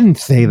fair. I shouldn't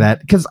say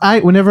that because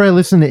whenever I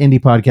listen to indie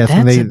podcasts,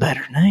 that's a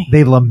better name.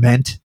 They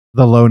lament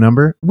the low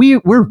number. We're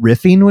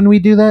riffing when we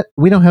do that.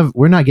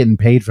 We're not getting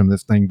paid from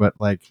this thing, but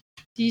like.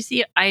 Do you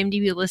see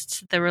IMDb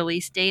lists the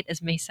release date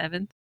as May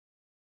 7th?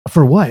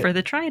 For what? For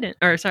the Trident,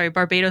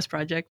 Barbados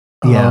project.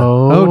 Yeah.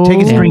 Oh, take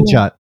a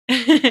screenshot.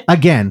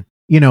 Again,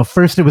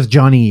 first it was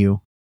Johnny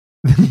U.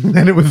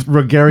 Then it was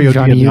Rogerio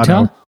Johnny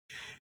Utah?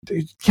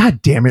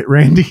 God damn it,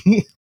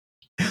 Randy.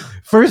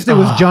 First it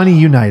was Johnny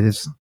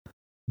Unitas.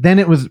 Then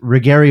it was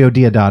Rogerio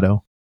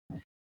Deodato.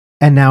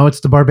 And now it's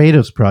the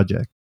Barbados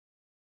Project.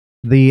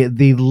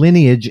 The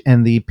lineage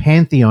and the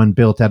pantheon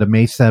built out of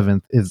May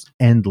 7th is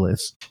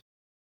endless.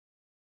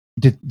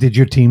 Did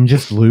your team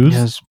just lose?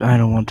 Yes, I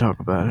don't want to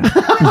talk about it.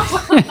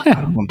 I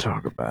don't want to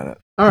talk about it.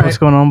 All right. What's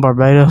going on,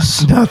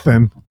 Barbados?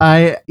 Nothing.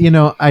 I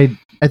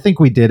think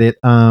we did it.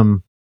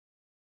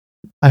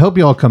 I hope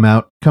you all come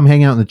out. Come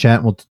hang out in the chat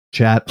and we'll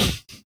chat.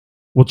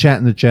 We'll chat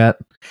in the chat.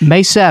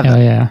 May 7th. Oh,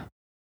 yeah.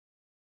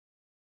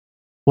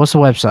 What's the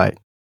website?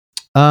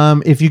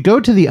 If you go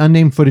to the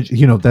unnamed footage,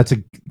 that's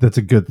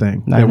a good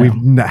thing that we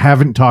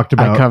haven't talked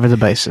about. I cover the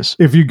basis.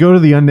 If you go to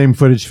the Unnamed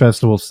Footage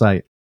Festival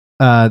site,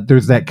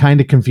 there's that kind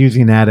of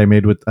confusing ad I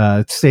made with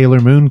Sailor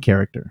Moon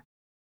character.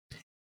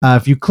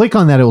 If you click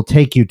on that, it will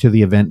take you to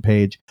the event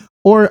page.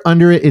 Or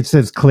under it, it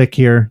says click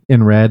here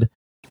in red.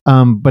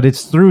 But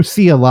it's through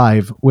See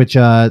Alive, which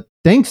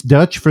thanks,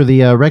 Dutch, for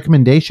the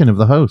recommendation of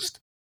the host.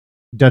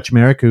 Dutch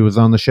Merrick, who was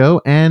on the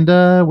show, and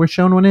we're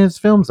showing one of his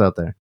films out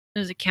there.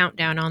 There's a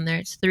countdown on there.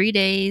 It's 3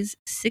 days,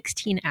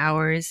 16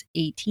 hours,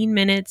 18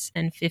 minutes,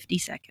 and 50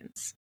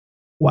 seconds.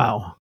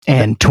 Wow.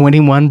 And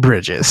 21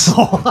 bridges.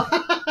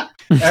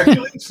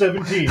 Actually,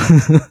 17.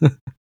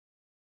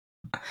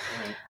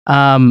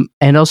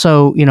 And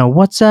also,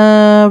 what's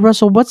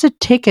Russell, what's a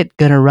ticket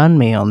gonna run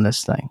me on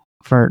this thing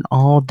for an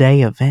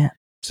all-day event?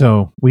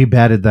 So we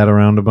batted that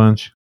around a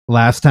bunch.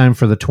 Last time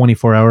for the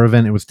 24-hour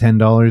event, it was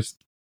 $10.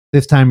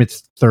 This time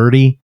it's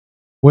 $30,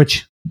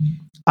 which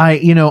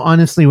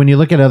honestly, when you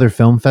look at other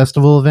film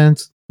festival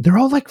events, they're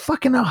all like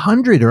fucking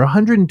 100 or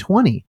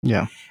 120.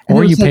 Yeah. And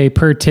or you pay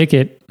per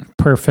ticket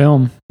per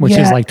film, which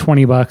is like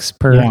 $20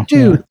 per. Yeah.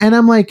 Dude. Yeah. And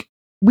I'm like,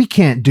 we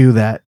can't do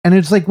that. And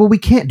it's like, well, we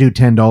can't do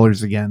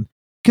 $10 again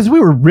because we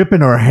were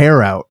ripping our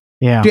hair out.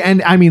 Yeah.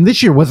 And I mean,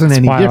 this year wasn't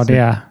any wild, different.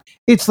 Yeah.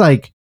 It's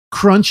like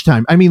crunch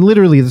time. I mean,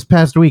 literally this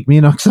past week, me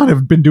and Oksana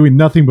have been doing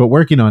nothing but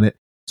working on it.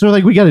 So we're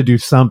like, we got to do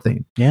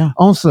something. Yeah.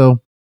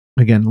 Also,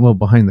 again, a little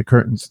behind the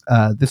curtains.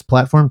 This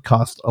platform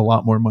costs a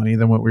lot more money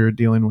than what we were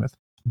dealing with,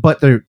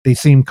 but they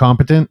seem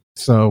competent.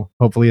 So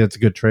hopefully that's a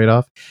good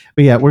trade-off.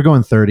 But yeah, we're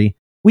going 30.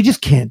 We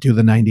just can't do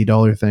the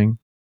 $90 thing.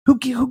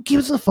 Who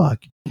gives a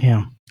fuck?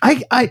 Yeah.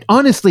 I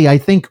honestly, I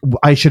think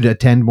I should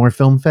attend more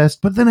Film Fest,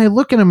 but then I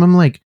look at them, I'm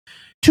like,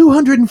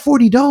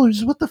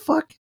 $240. What the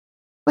fuck?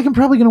 Like I'm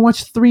probably going to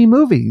watch 3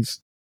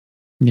 movies.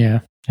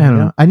 Yeah. I don't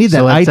know. I need that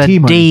So it's IT a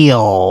money.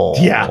 deal.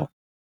 Yeah.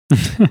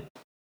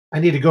 I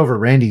need to go over to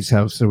Randy's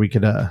house so we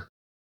could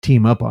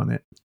team up on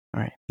it.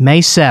 All right. May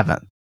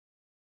 7th.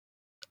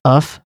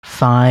 UFF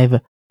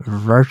 5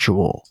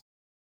 virtual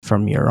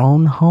from your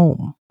own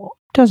home. Well,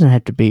 it doesn't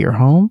have to be your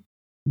home.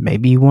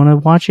 Maybe you want to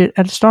watch it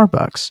at a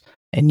Starbucks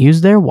and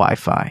use their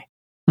Wi-Fi.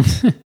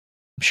 I'm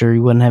sure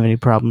you wouldn't have any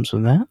problems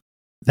with that.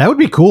 That would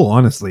be cool,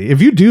 honestly.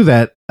 If you do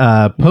that,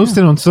 post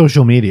it on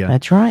social media.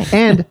 That's right.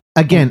 And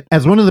again,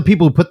 as one of the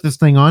people who put this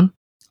thing on,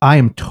 I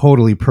am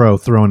totally pro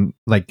throwing,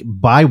 like,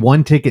 buy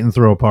one ticket and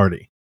throw a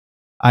party.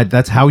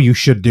 That's how you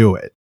should do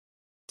it.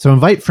 So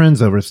invite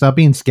friends over. Stop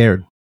being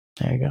scared.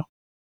 There you go.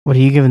 What are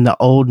you giving the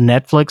old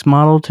Netflix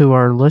model to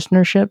our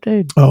listenership,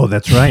 dude? Oh,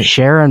 that's right.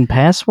 Sharing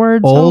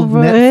passwords? Old over?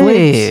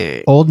 Netflix.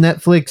 Hey. Old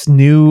Netflix,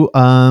 new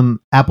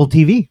Apple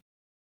TV.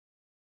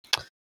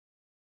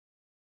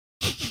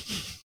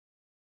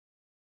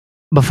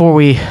 Before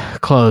we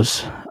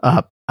close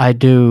up, I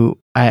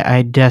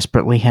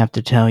desperately have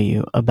to tell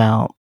you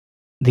about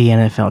the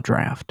NFL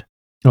draft.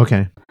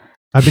 Okay.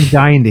 I've been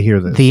dying to hear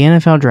this. The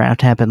NFL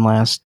draft happened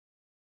last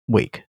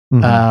week.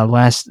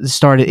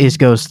 Mhm. It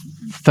goes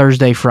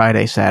Thursday,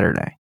 Friday,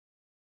 Saturday.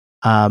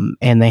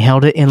 And they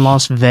held it in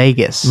Las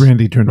Vegas.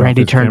 Randy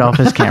turned off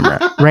his camera.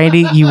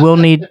 Randy, you will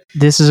need,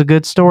 this is a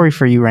good story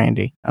for you,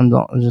 Randy.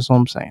 Just what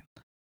I'm saying.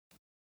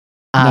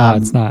 No,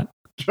 it's not.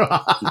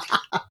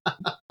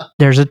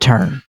 There's a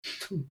turn.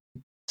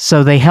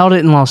 So they held it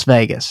in Las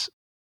Vegas.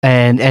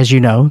 And as you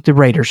know, the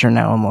Raiders are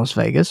now in Las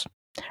Vegas.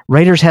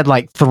 Raiders had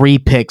like 3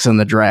 picks in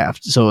the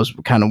draft, so it was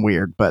kind of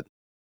weird, but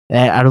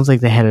I don't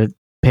think they had a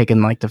pick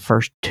in like the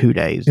first 2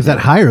 days. Is that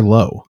high or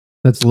low?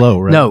 That's low,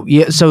 right? No,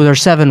 yeah, so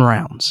there's 7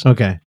 rounds.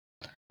 Okay.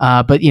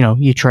 But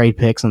you trade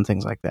picks and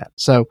things like that.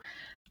 So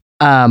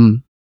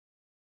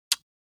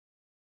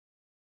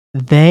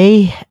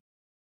they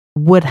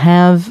would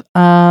have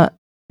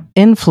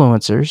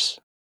influencers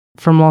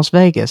from Las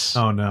Vegas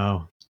Oh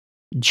no.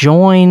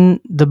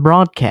 join the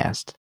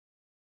broadcast.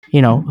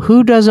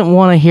 Who doesn't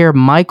want to hear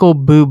Michael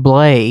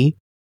Bublé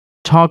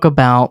talk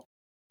about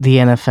the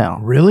NFL?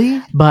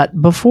 Really? But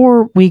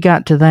before we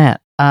got to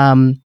that,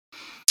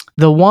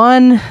 the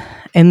one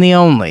and the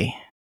only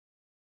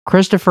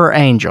Christopher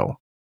Angel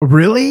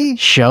Really?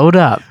 showed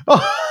up.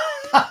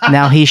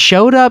 Now, he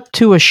showed up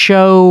to a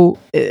show.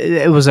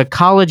 It was a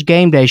college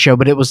game day show,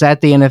 but it was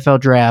at the NFL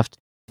draft.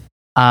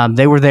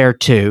 They were there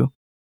too,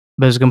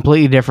 but it was a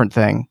completely different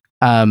thing.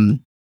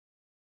 And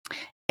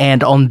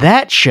on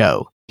that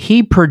show,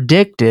 he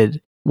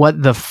predicted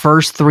what the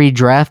first 3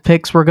 draft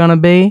picks were going to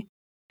be.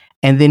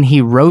 And then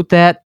he wrote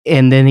that,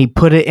 and then he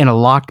put it in a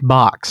locked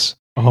box.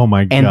 Oh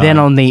my god.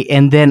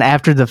 And then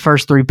after the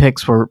first 3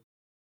 picks were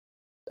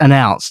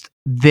announced,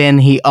 then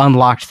he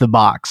unlocked the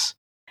box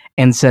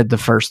and said the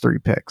first 3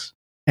 picks.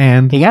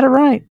 And He got it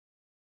right.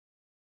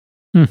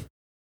 He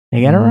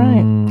got it right.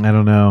 I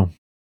don't know.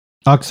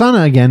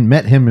 Oksana again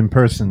met him in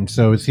person,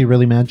 so is he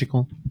really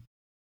magical?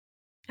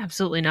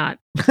 Absolutely not.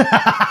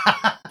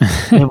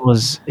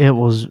 It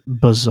was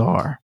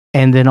bizarre.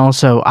 And then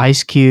also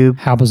Ice Cube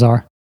How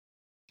bizarre.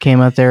 came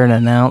out there and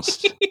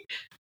announced.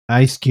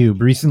 Ice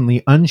Cube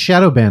recently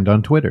unshadow banned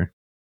on Twitter.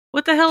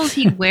 What the hell is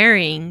he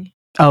wearing?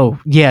 Oh,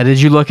 yeah.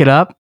 Did you look it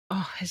up?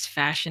 Oh, his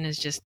fashion is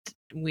just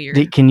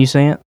weird. Can you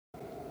say it?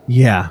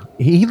 Yeah,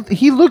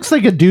 he looks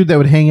like a dude that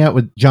would hang out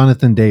with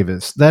Jonathan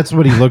Davis. That's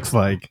what he looks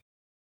like.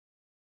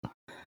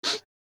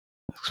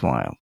 It's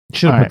wild.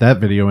 Should have All put that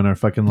video in our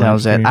fucking live That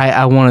was stream. it.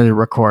 I wanted to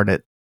record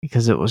it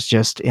because it was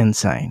just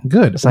insane.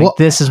 Good. It's like,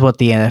 this is what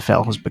the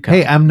NFL has become.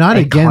 Hey, I'm not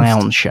a against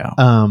clown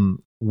show.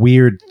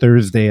 Weird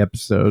Thursday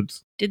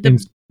episodes. Did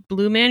the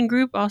Blue Man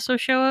Group also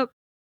show up?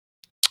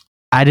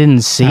 I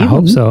didn't see I them.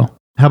 hope so.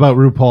 How about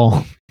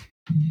RuPaul?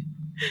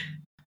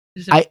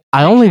 I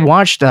only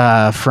watched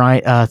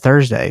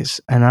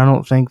Thursdays, and I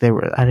don't think they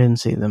were. I didn't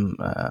see them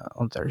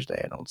on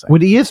Thursday. I don't think.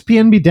 Would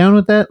ESPN be down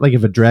with that? Like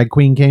if a drag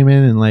queen came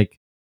in and like,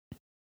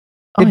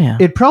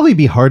 it'd probably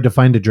be hard to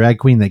find a drag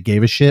queen that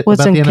gave a shit.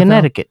 What's about in the NFL.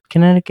 Connecticut?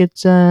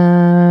 Connecticut's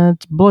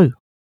it's blue.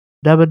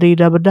 Dabba dee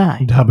dabba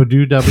die. Dabba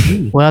doo dabba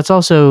doo. Well, it's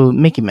also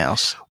Mickey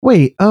Mouse.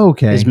 Wait,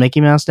 okay. Is Mickey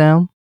Mouse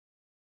down?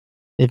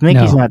 If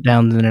Mickey's not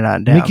down, then they're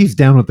not down. Mickey's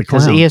down with the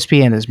clown. Because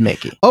ESPN is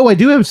Mickey. Oh, I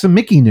do have some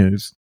Mickey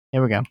news.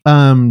 Here we go.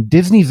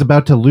 Disney's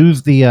about to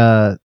lose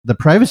the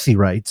privacy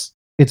rights.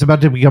 It's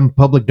about to become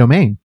public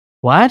domain.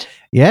 What?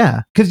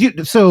 Yeah, because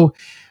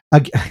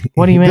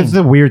what do you mean? This is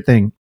a weird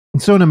thing.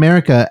 So in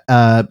America,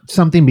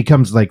 something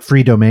becomes like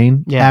free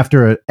domain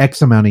after an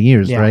X amount of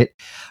years, right?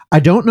 I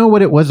don't know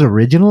what it was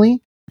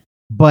originally,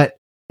 but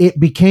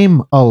it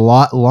became a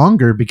lot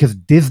longer because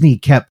Disney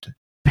kept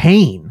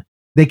paying.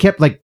 They kept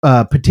like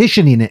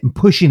petitioning it and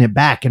pushing it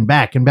back and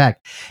back and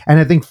back. And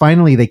I think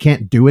finally they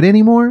can't do it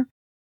anymore.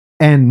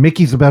 And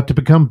Mickey's about to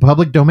become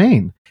public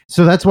domain.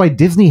 So that's why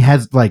Disney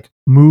has like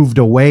moved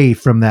away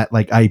from that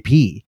like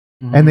IP.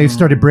 And they've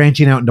started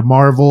branching out into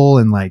Marvel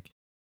and like,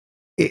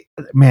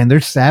 man, they're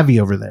savvy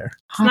over there.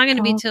 It's not going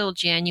to be till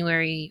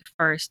January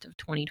 1st of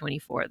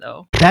 2024,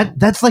 though.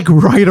 That's like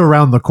right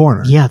around the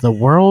corner. Yeah, the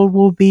world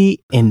will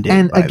be ended.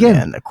 And by again,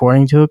 then,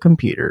 according to a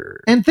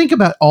computer. And think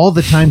about all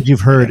the times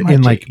you've heard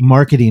in like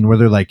marketing where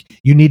they're like,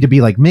 you need to be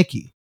like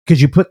Mickey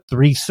because you put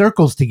 3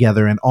 circles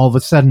together and all of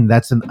a sudden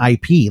that's an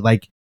IP.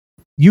 Like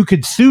you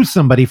could sue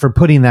somebody for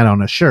putting that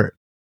on a shirt.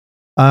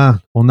 Well,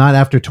 not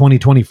after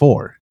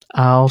 2024.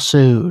 I'll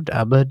sue.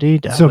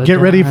 So get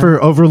ready for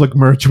Overlook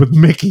merch with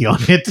Mickey on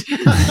it.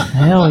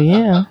 Hell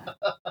yeah.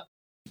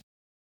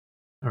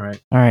 All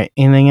right. All right.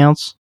 Anything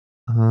else?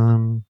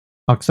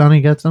 Oksana,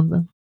 you got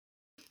something?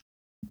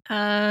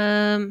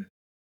 I'll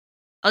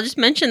just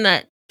mention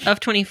that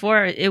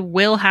UF24, it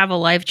will have a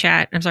live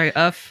chat. I'm sorry,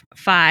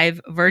 UF5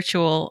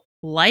 virtual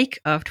like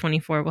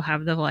UF24 will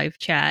have the live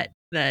chat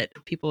that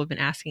people have been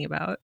asking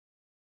about.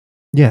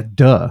 Yeah,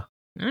 duh.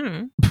 I don't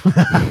know.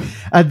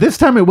 This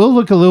time it will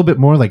look a little bit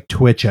more like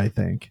Twitch, I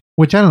think.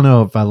 Which I don't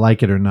know if I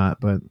like it or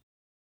not, but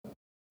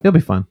it'll be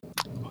fun.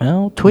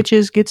 Well,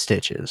 Twitches get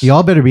stitches.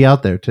 Y'all better be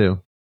out there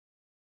too.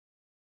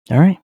 All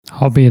right.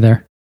 I'll be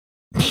there.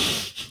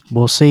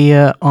 We'll see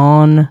you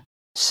on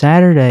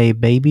Saturday,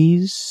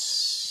 babies.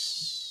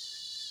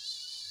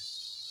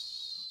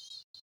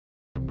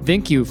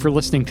 Thank you for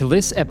listening to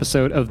this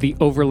episode of the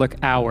Overlook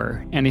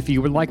Hour. And if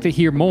you would like to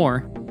hear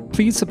more,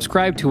 please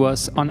subscribe to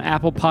us on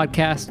Apple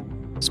Podcasts,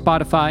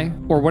 Spotify,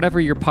 or whatever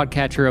your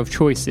podcatcher of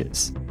choice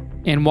is.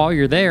 And while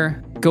you're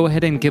there, go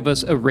ahead and give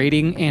us a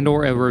rating and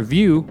or a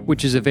review,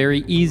 which is a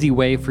very easy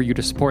way for you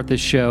to support this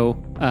show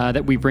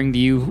that we bring to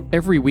you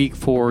every week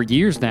for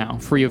years now,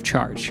 free of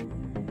charge.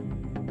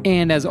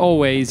 And as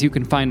always, you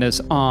can find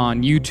us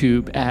on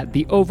YouTube at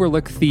The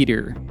Overlook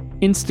Theater,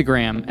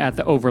 Instagram at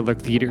The Overlook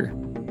Theater,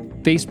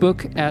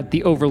 Facebook at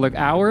The Overlook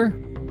Hour,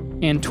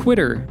 and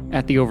Twitter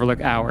at The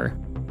Overlook Hour.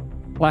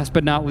 Last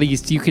but not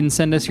least, you can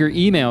send us your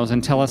emails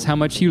and tell us how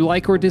much you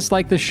like or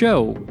dislike the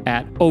show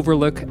at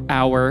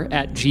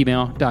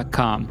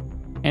overlookhour@gmail.com.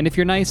 And if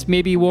you're nice,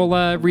 maybe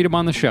we'll read them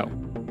on the show.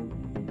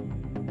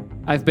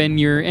 I've been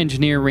your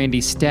engineer, Randy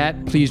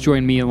Stat. Please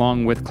join me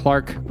along with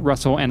Clark,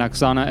 Russell, and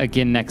Oksana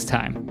again next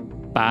time.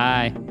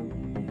 Bye.